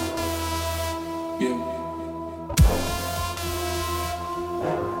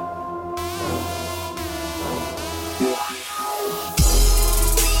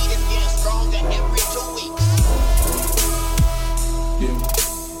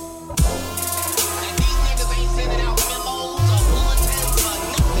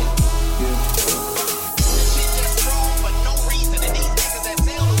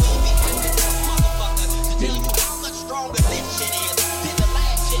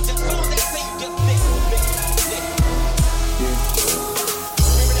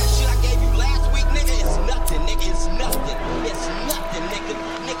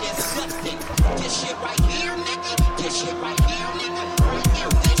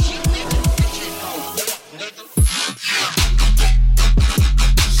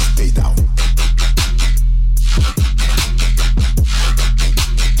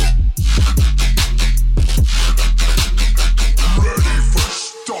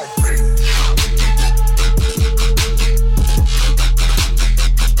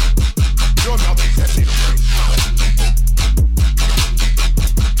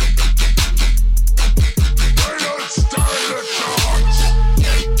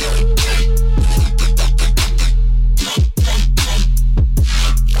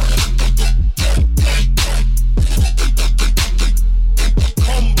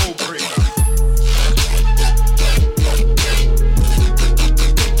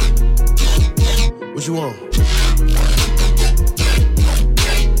 What you want?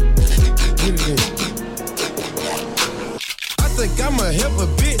 Get it in. I think I'ma help a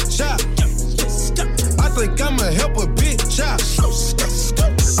bitch out. I think I'ma help a bitch out.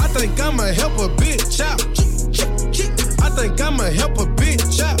 I think I'ma help a bitch out. I think I'ma help a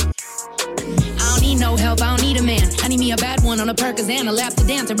bitch out. I don't need no help, I don't need a man. I need me a bad one on a Percocet, a lap to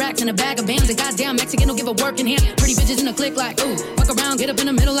dance, a racks and a bag of bands. A goddamn Mexican don't give a working hand. Pretty bitches in a clique like, ooh. Fuck around, get up in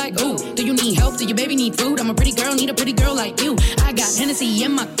the middle like, ooh. Do you need help? Do your baby need food? I'm a pretty girl, need a pretty girl like you. I got Hennessy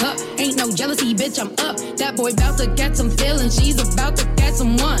in my cup, ain't no jealousy, bitch, I'm up. That boy bout to get some feelings, she's about to get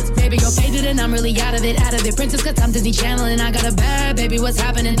some ones. Baby, you're faded and I'm really out of it. Princess, cause I'm Disney Channel and I got a bad baby, what's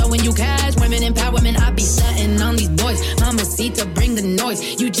happening? Throwing you cash, women empowerment, I be setting on these boys. Mamacita, bring the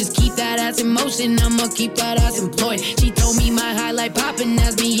noise. You just keep that ass in motion, I'ma keep that ass employed. She told me my highlight poppin',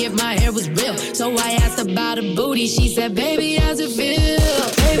 asked me if my hair was real. So I asked about her booty, she said, baby, how's it feel?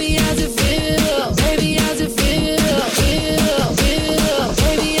 Baby, how's it feel? Baby, how's it feel? Feel, feel,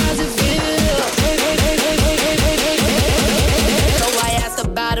 baby, how's it feel? So I asked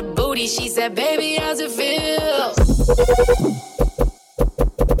about her booty, she said, baby, how's it feel?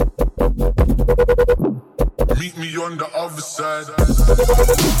 Meet me on the other side.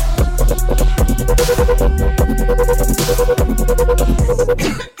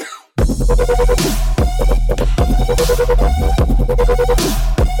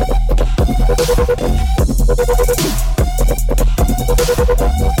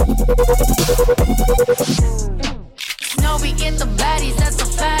 No, we get the baddies, that's a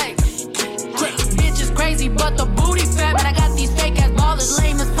fact. Bitch is crazy, but the booty fat. Man, I got these fake ass ballers,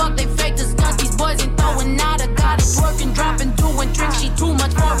 lame as fuck, they fake the stunts. These boys ain't throwing out a got it twerking, dropping, doing tricks. She too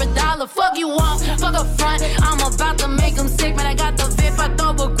much for $1. Fuck you want, fuck up front. I'm about to make them sick, man. I got the VIP, I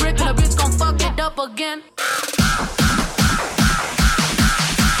throw a grip, and a bitch gon' fuck it up again.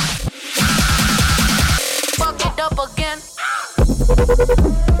 Fuck it up again.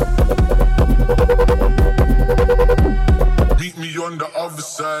 Meet me on the other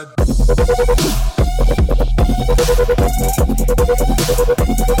side.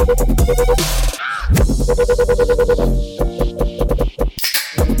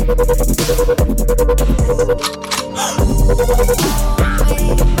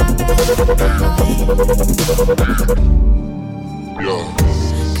 Yo.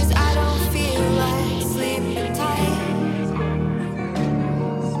 Cause I don't feel like sleeping tight.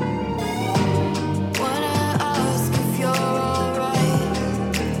 Wanna ask if you're alright,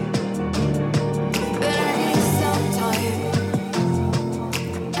 but I need some time.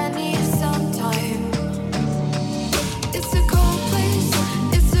 I need some time. It's a cold place,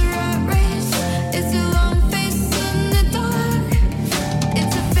 it's a rat race, it's a long face in the dark.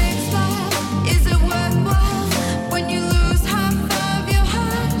 It's a fake smile, is it worthwhile when you lose half of your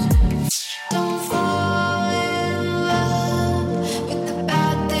heart? Don't fall in love with the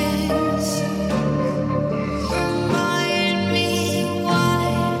bad things. Remind me why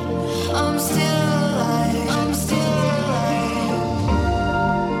I'm still alive. I'm still alive.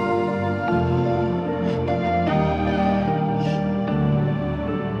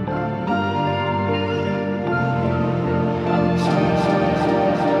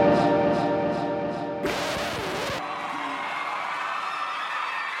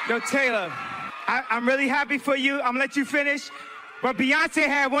 Yo, Taylor, I'm really happy for you. I'm gonna let you finish. But Beyonce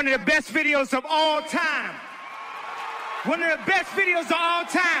had one of the best videos of all time. One of the best videos of all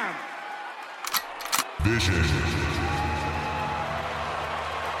time. Vision.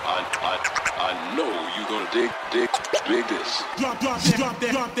 I know you're gonna dig this. Drop that, drop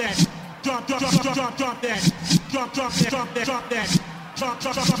that, drop that. Drop that. Drop that. Drop that. Drop that. Drop that. Drop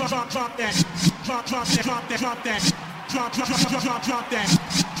that. Drop that. Drop that.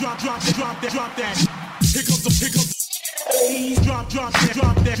 Drop that. Drop that. Drop that. Here comes the. Drop that.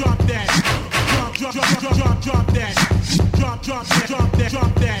 Drop that. Drop that. Drop that. Drop that. Drop that. Drop that. Drop that. Drop that. Drop that.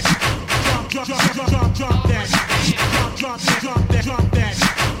 Drop that.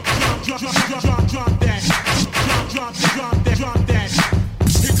 Drop that. Drop that. Drop that. Drop that.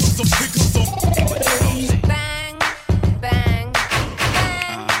 Here comes the. Bang, bang, bang,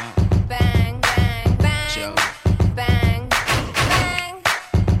 bang, bang, bang, bang, bang,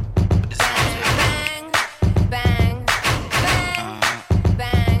 bang, bang,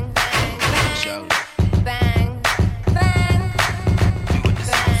 bang, bang,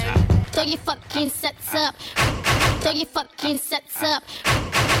 Throw your fucking sets up. Throw your fucking sets up.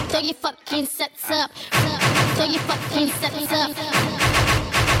 Throw your fucking sets up. Throw your fucking sets up.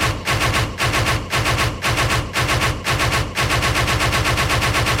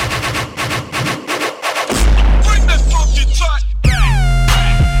 Bring that funky track back.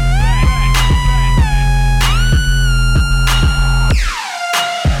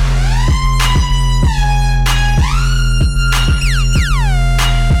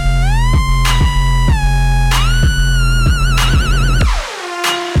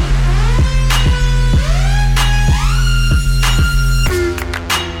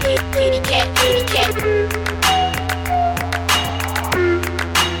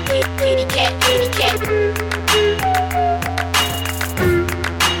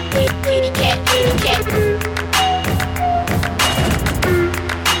 kitty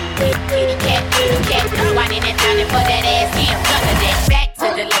cat. Kitty cat, whining and dining for that ass, yeah, none of that. Back to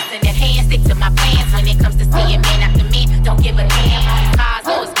the lesson at hand, stick to my plans when it comes to seeing man after man. Don't give a damn on cars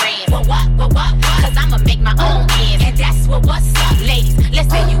or his brands. But what? Cause I'ma make my own ends, and that's what's up, ladies. Let's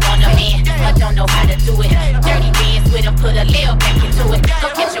say you want a man, but don't know how to do it. Dirty bands with him, put a little back into it. Go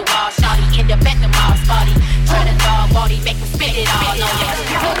get your wall, shawty, end up at the mall, spotty. Try to dog body, make him spit it all on you.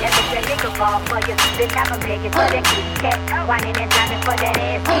 That nigga ball for you, bitch, I'm a begging for that kitty cat. Whining and dining for that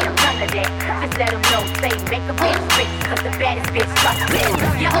ass, he don't none of that. Just let him know, say, make a bitch rich, cause the baddest bitch fucks this.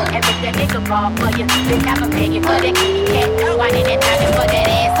 Yeah, and make that nigga ball for you, bitch, I'm a begging for that kitty cat. Whining and dining for that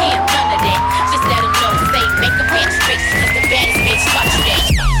ass, he don't none of that. Just let him know, say, make a bitch rich, cause the baddest bitch fucks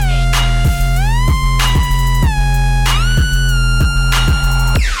this.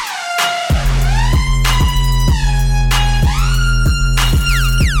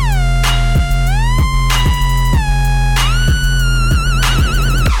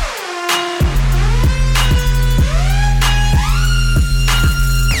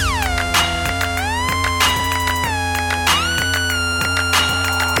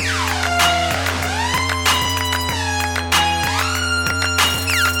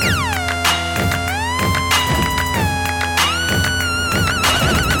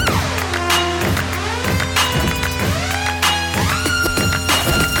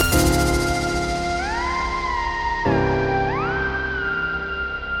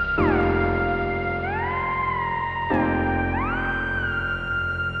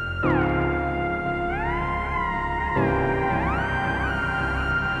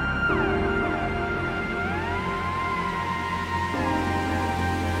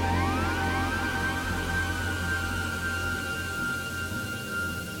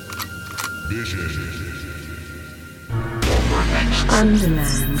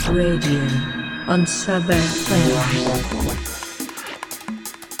 Underland Radio on Sub FM.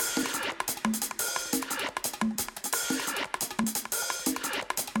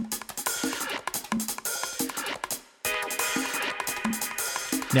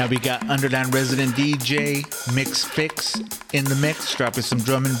 Now we got Underland resident DJ Mix Fix in the mix, dropping some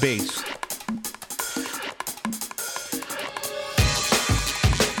drum and bass.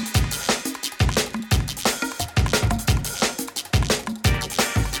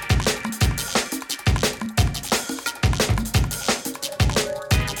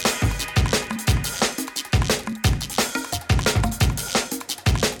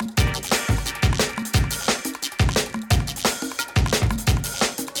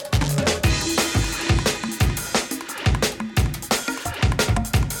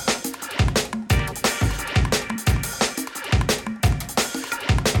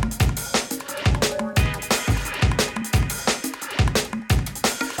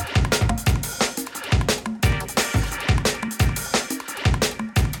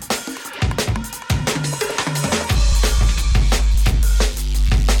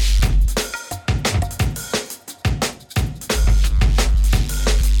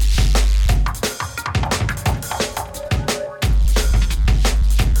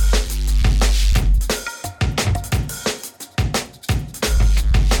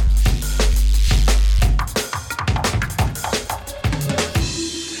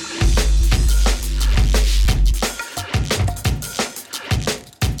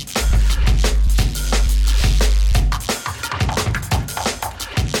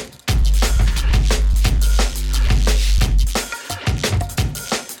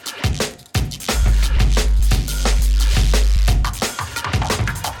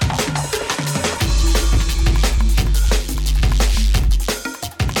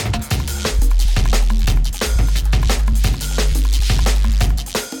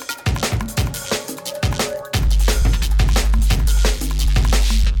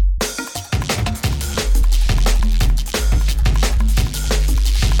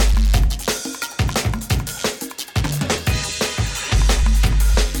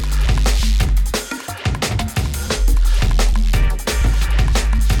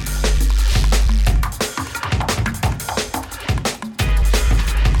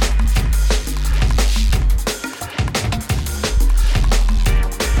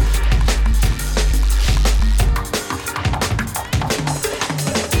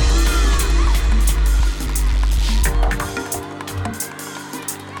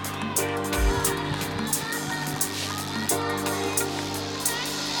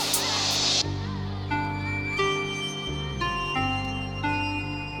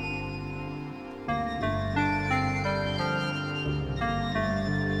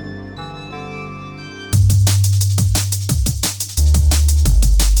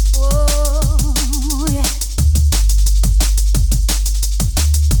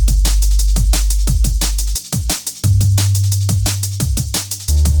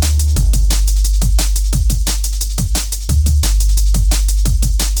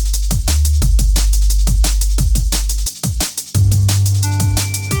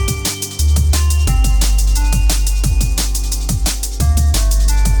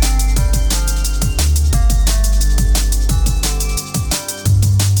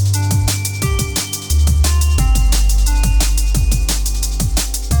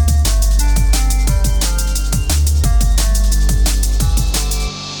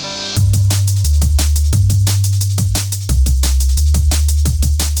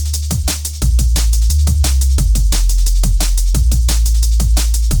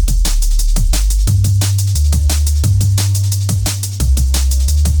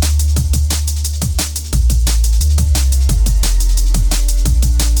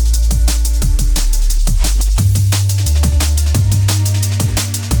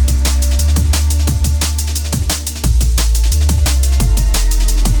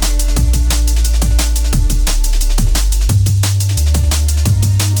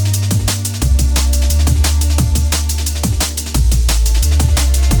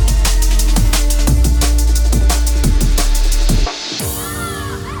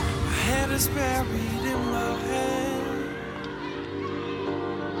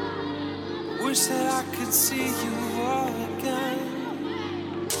 wish that I could see you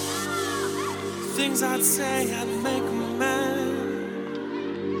again. Things I'd say, I'd make a man.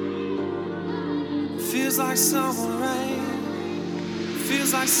 Feels like summer rain.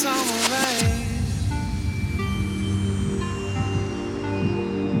 Feels like summer rain.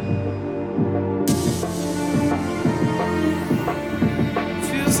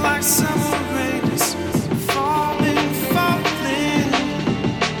 Feels like summer rain is falling, falling,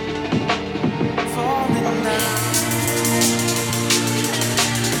 falling down.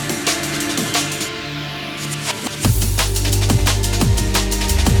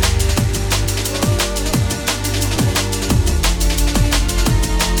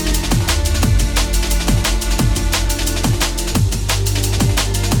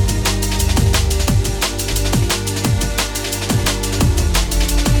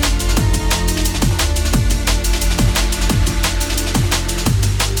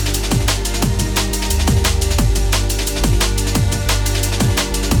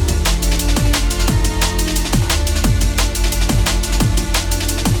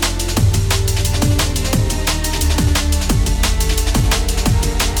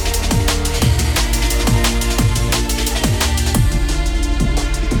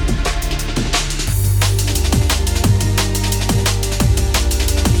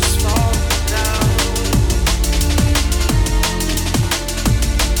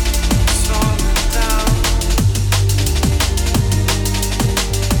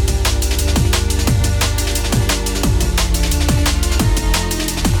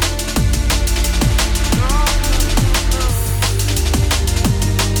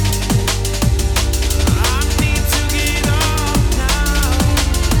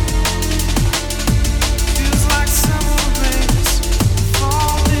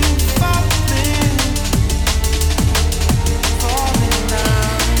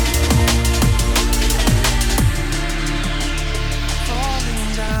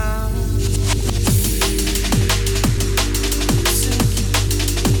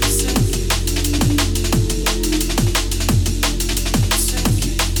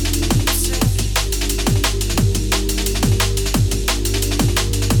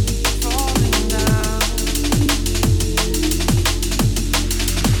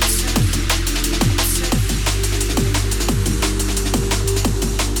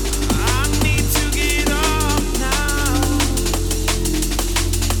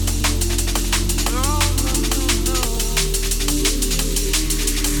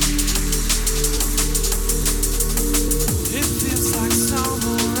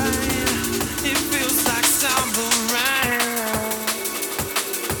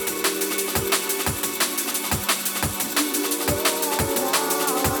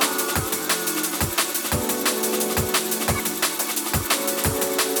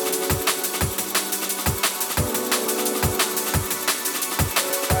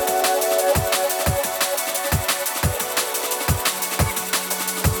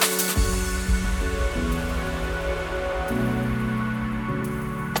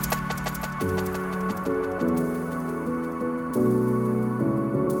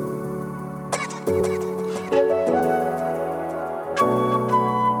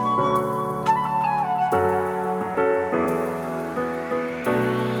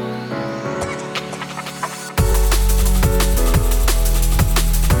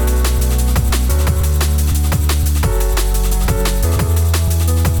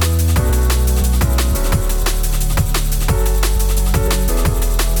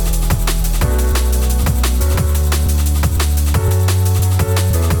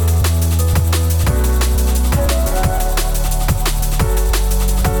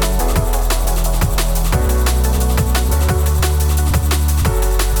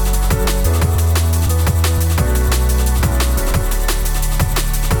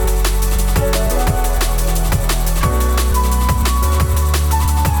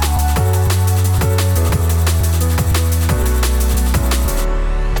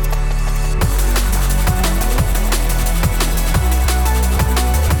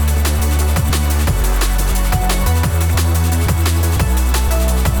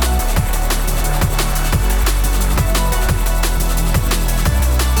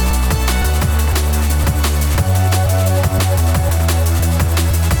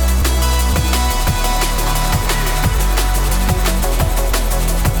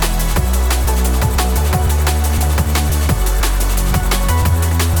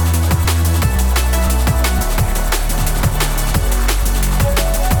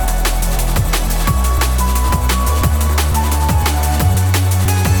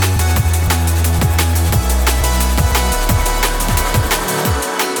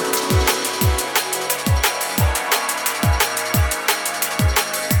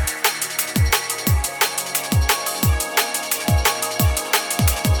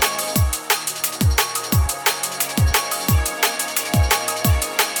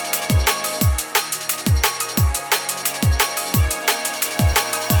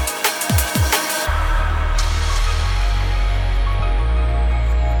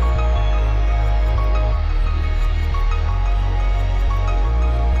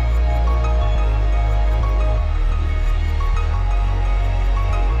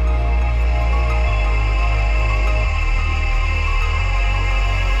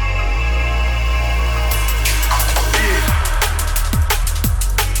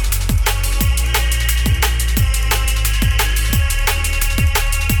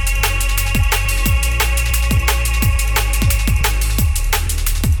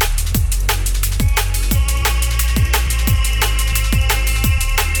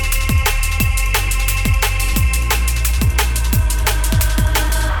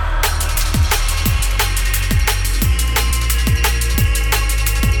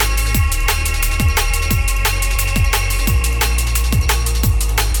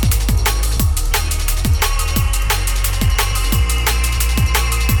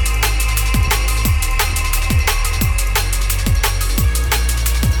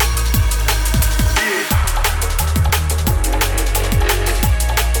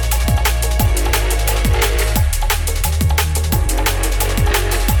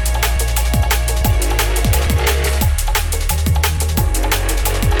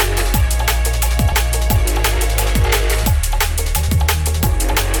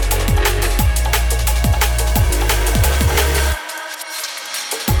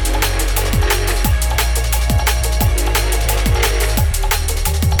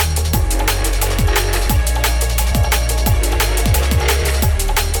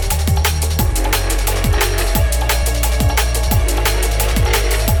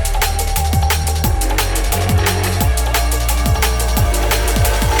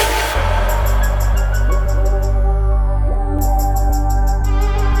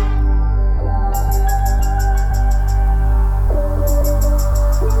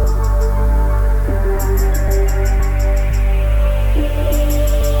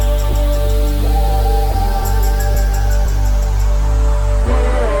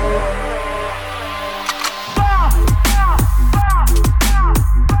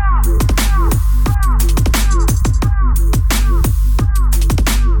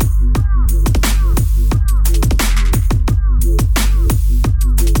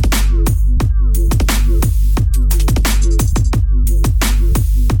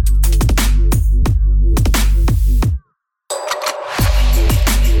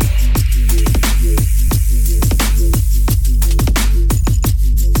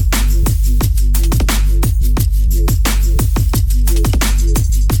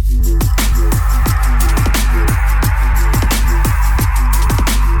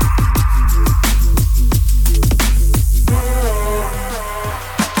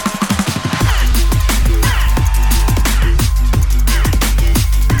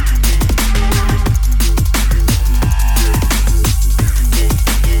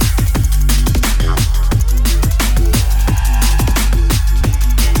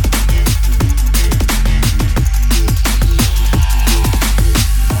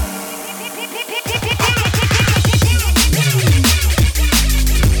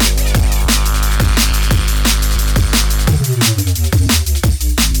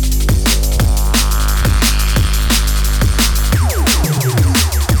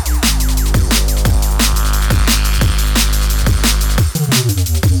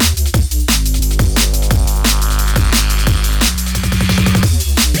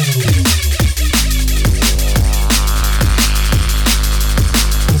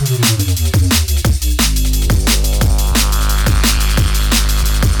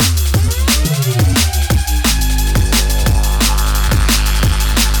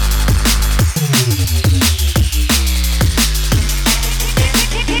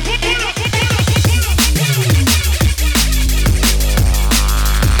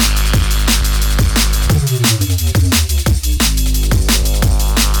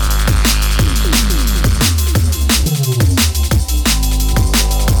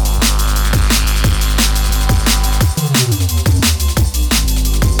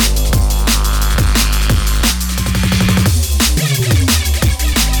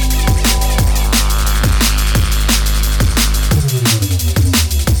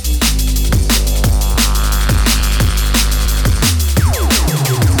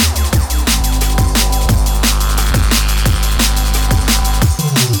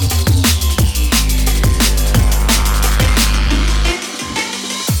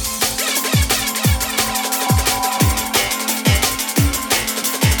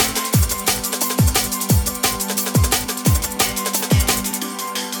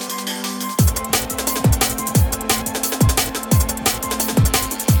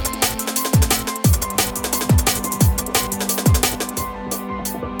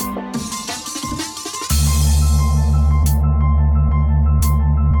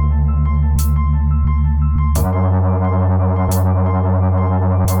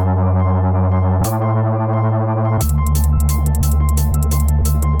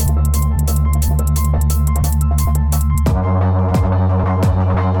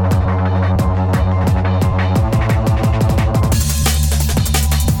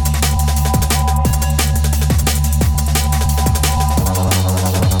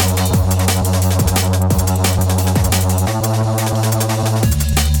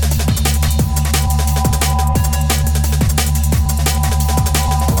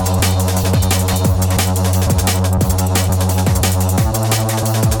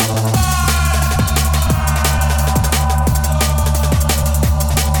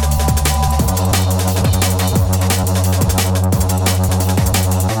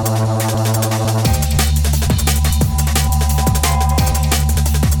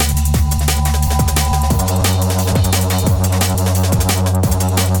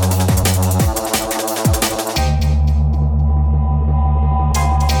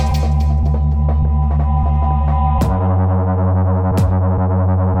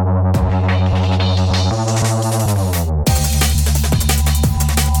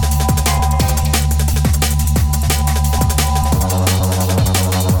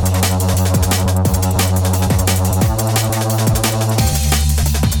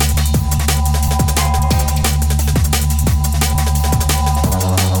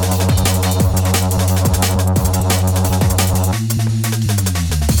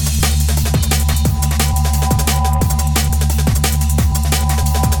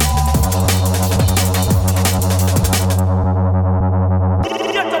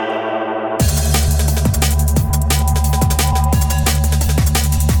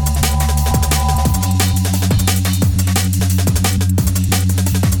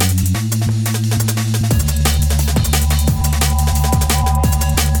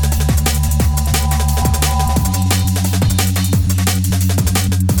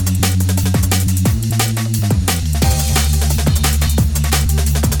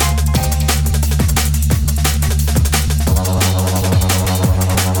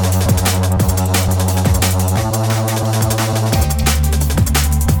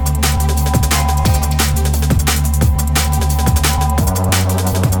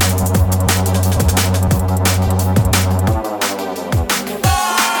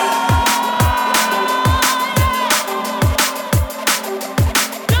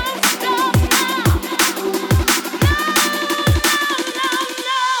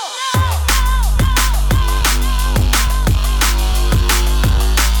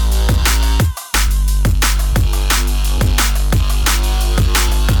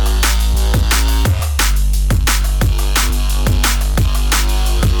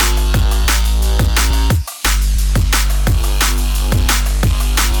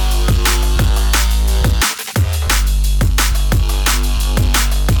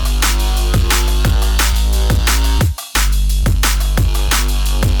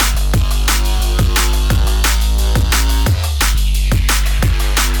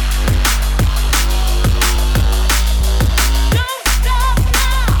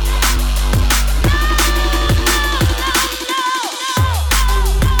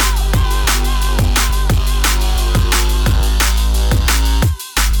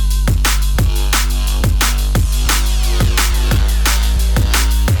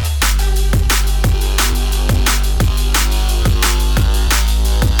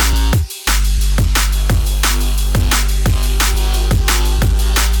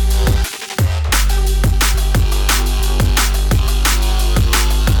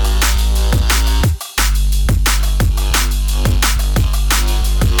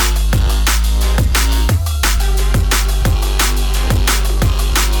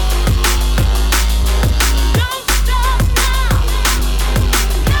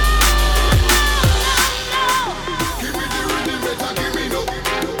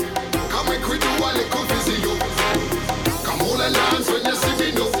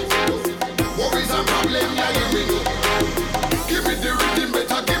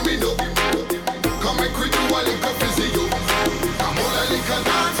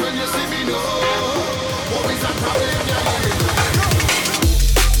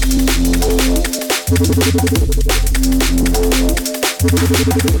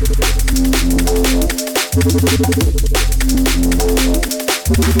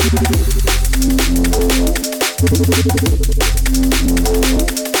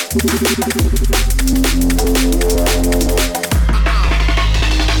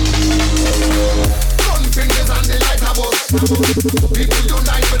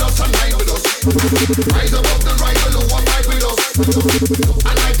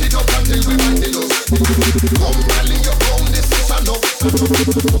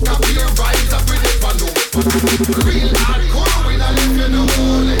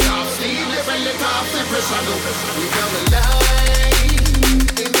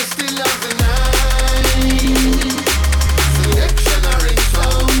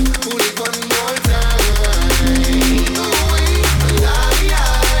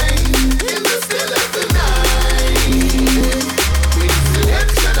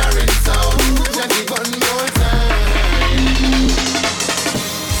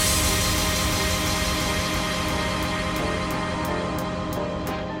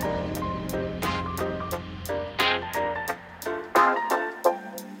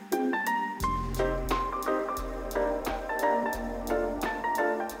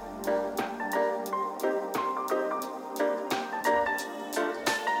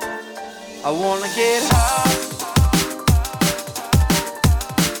 I wanna get high.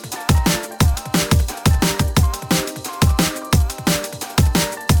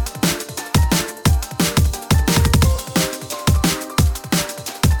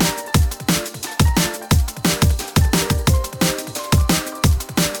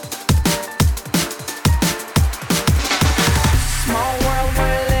 Small world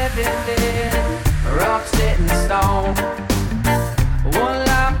we're living in, rock set in stone. One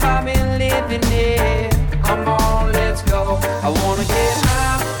life I've been living it. Come on, let's go. I wanna get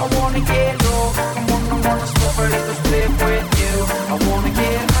high, I wanna get low. Come on, I wanna smoke a little split with you. I wanna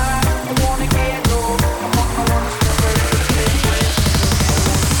get high, I wanna get low. Come on, I wanna smoke a little split with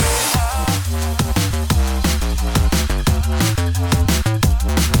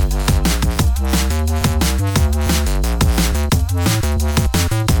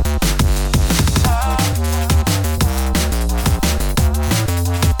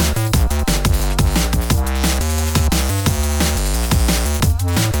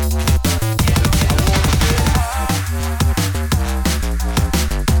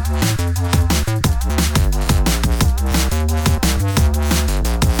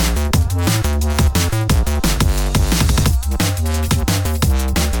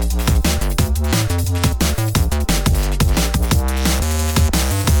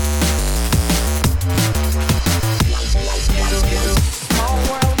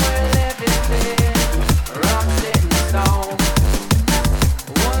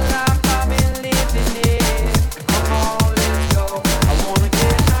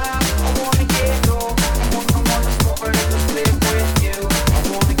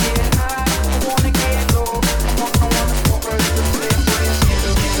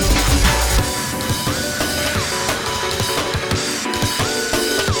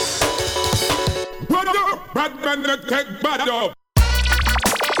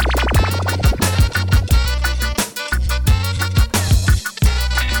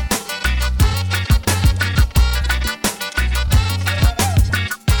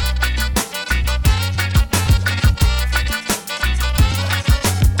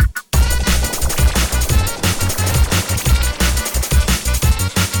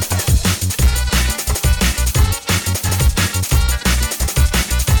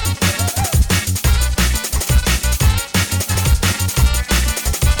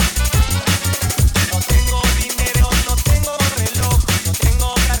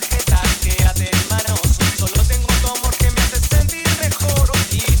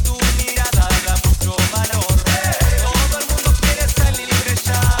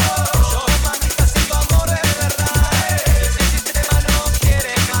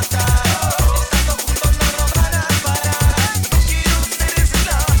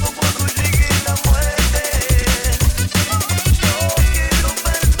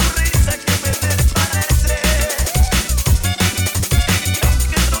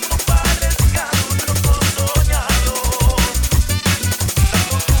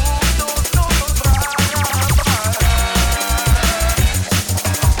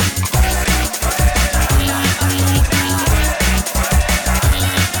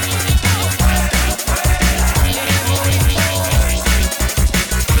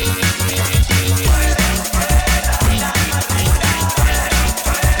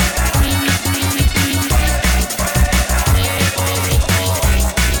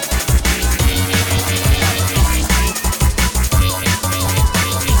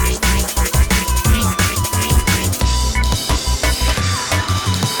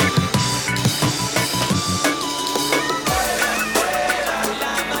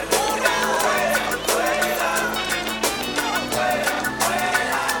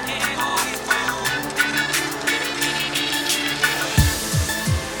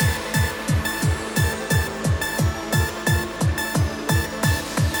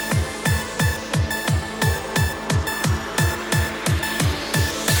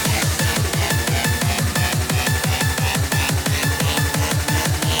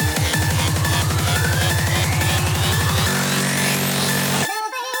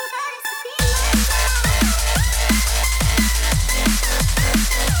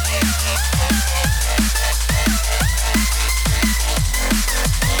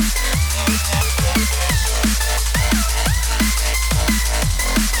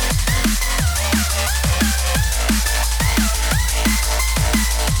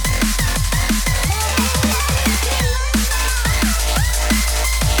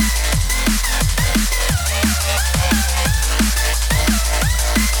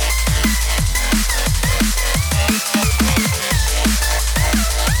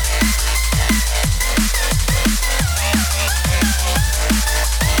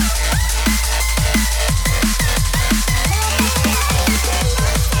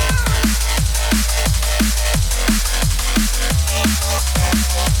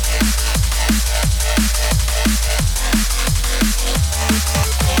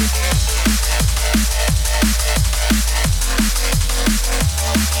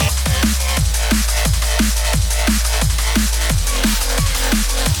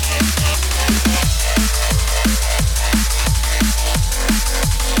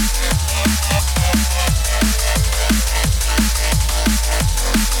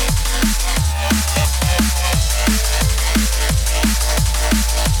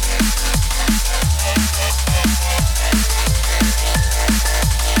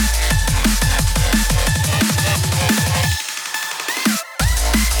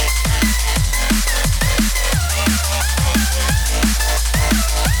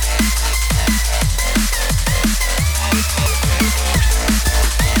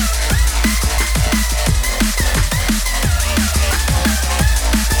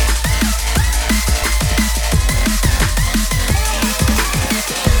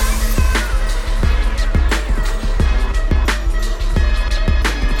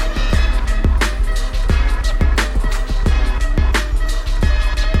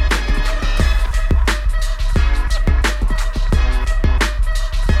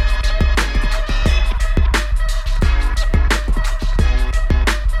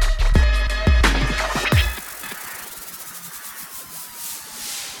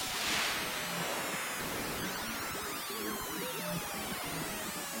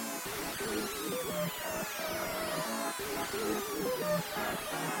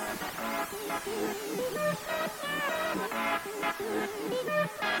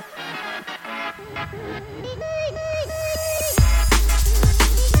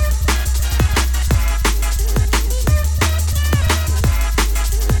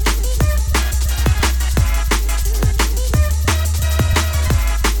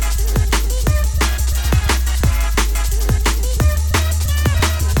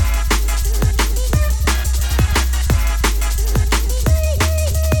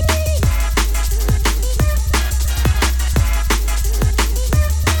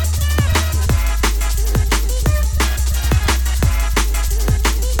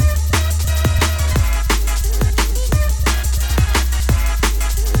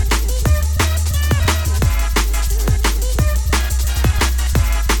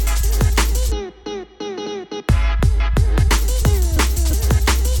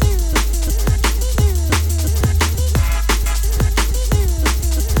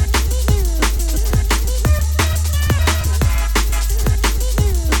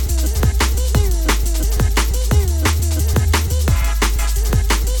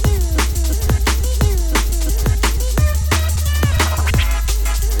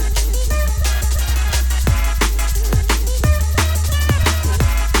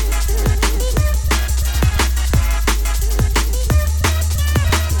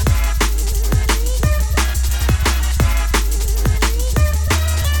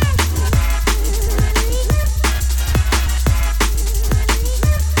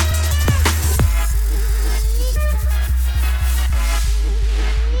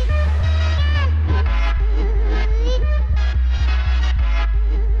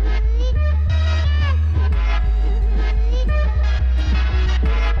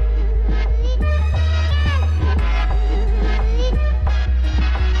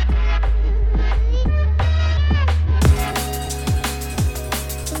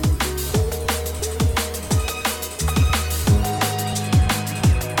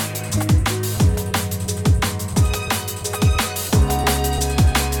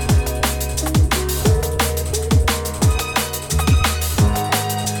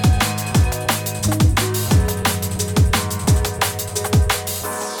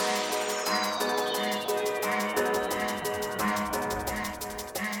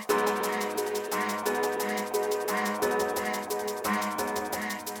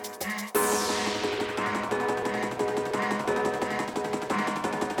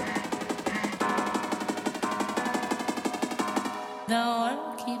The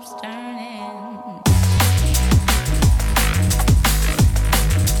world keeps turning.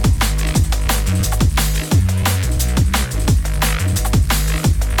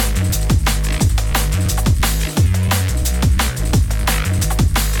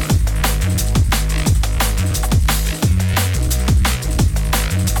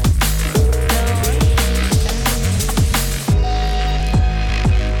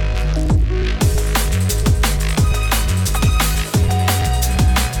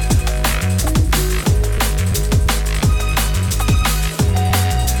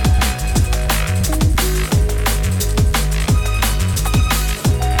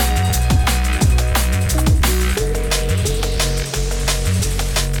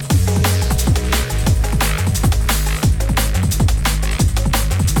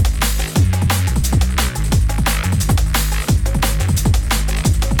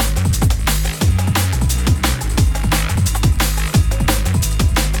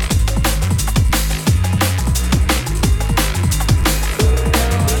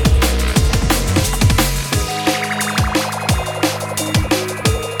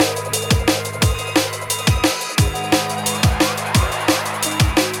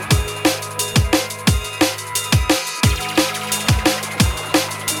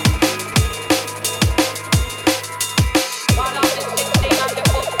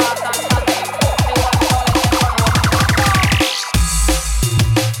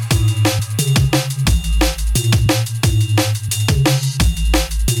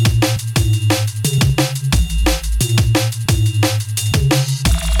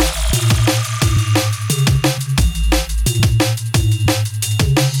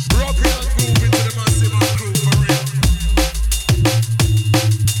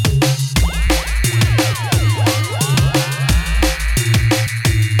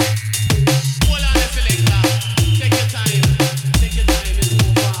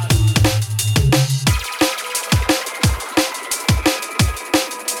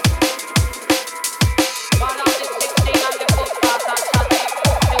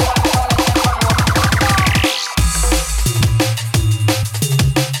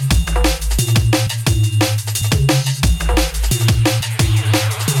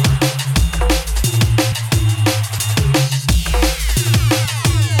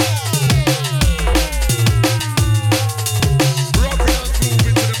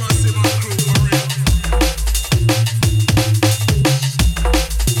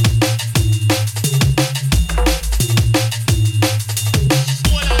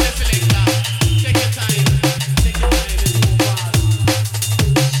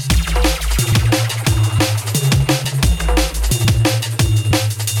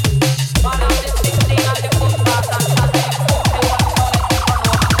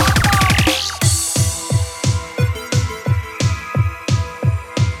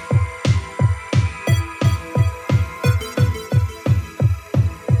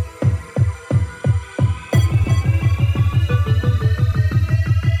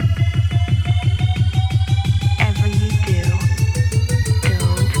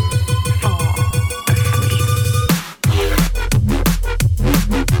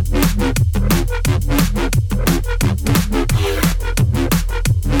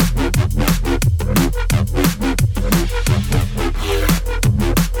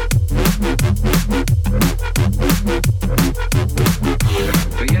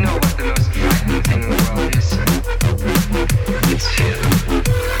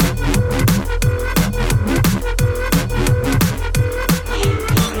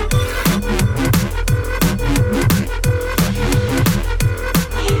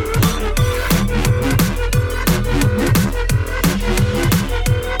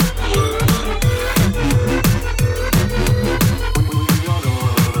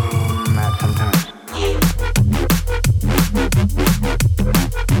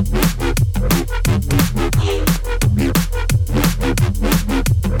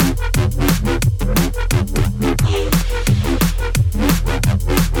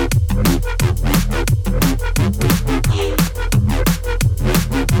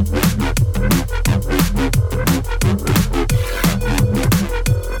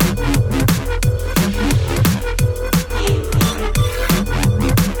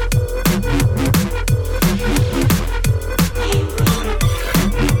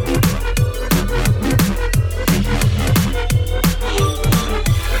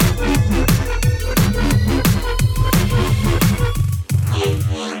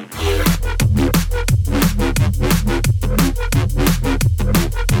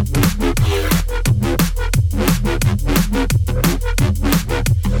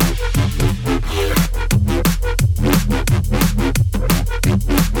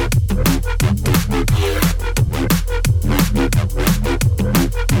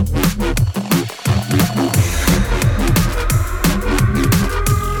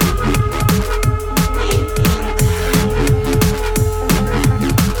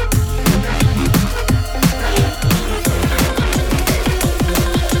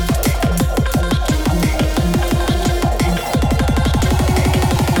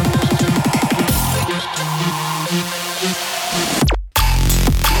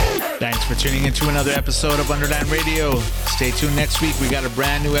 to another episode of Underland Radio. Stay tuned next week. We got a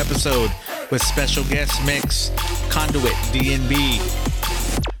brand new episode with special guest mix, Conduit, DNB.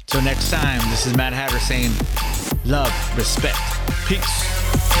 Till next time, this is Mad Hatter saying love, respect, peace.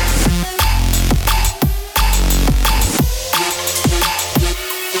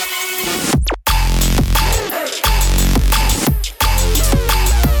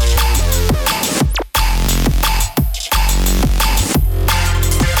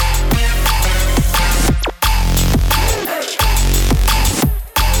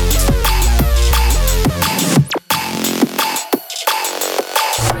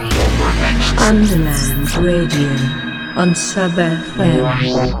 Underland Radio on Sub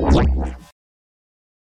FM.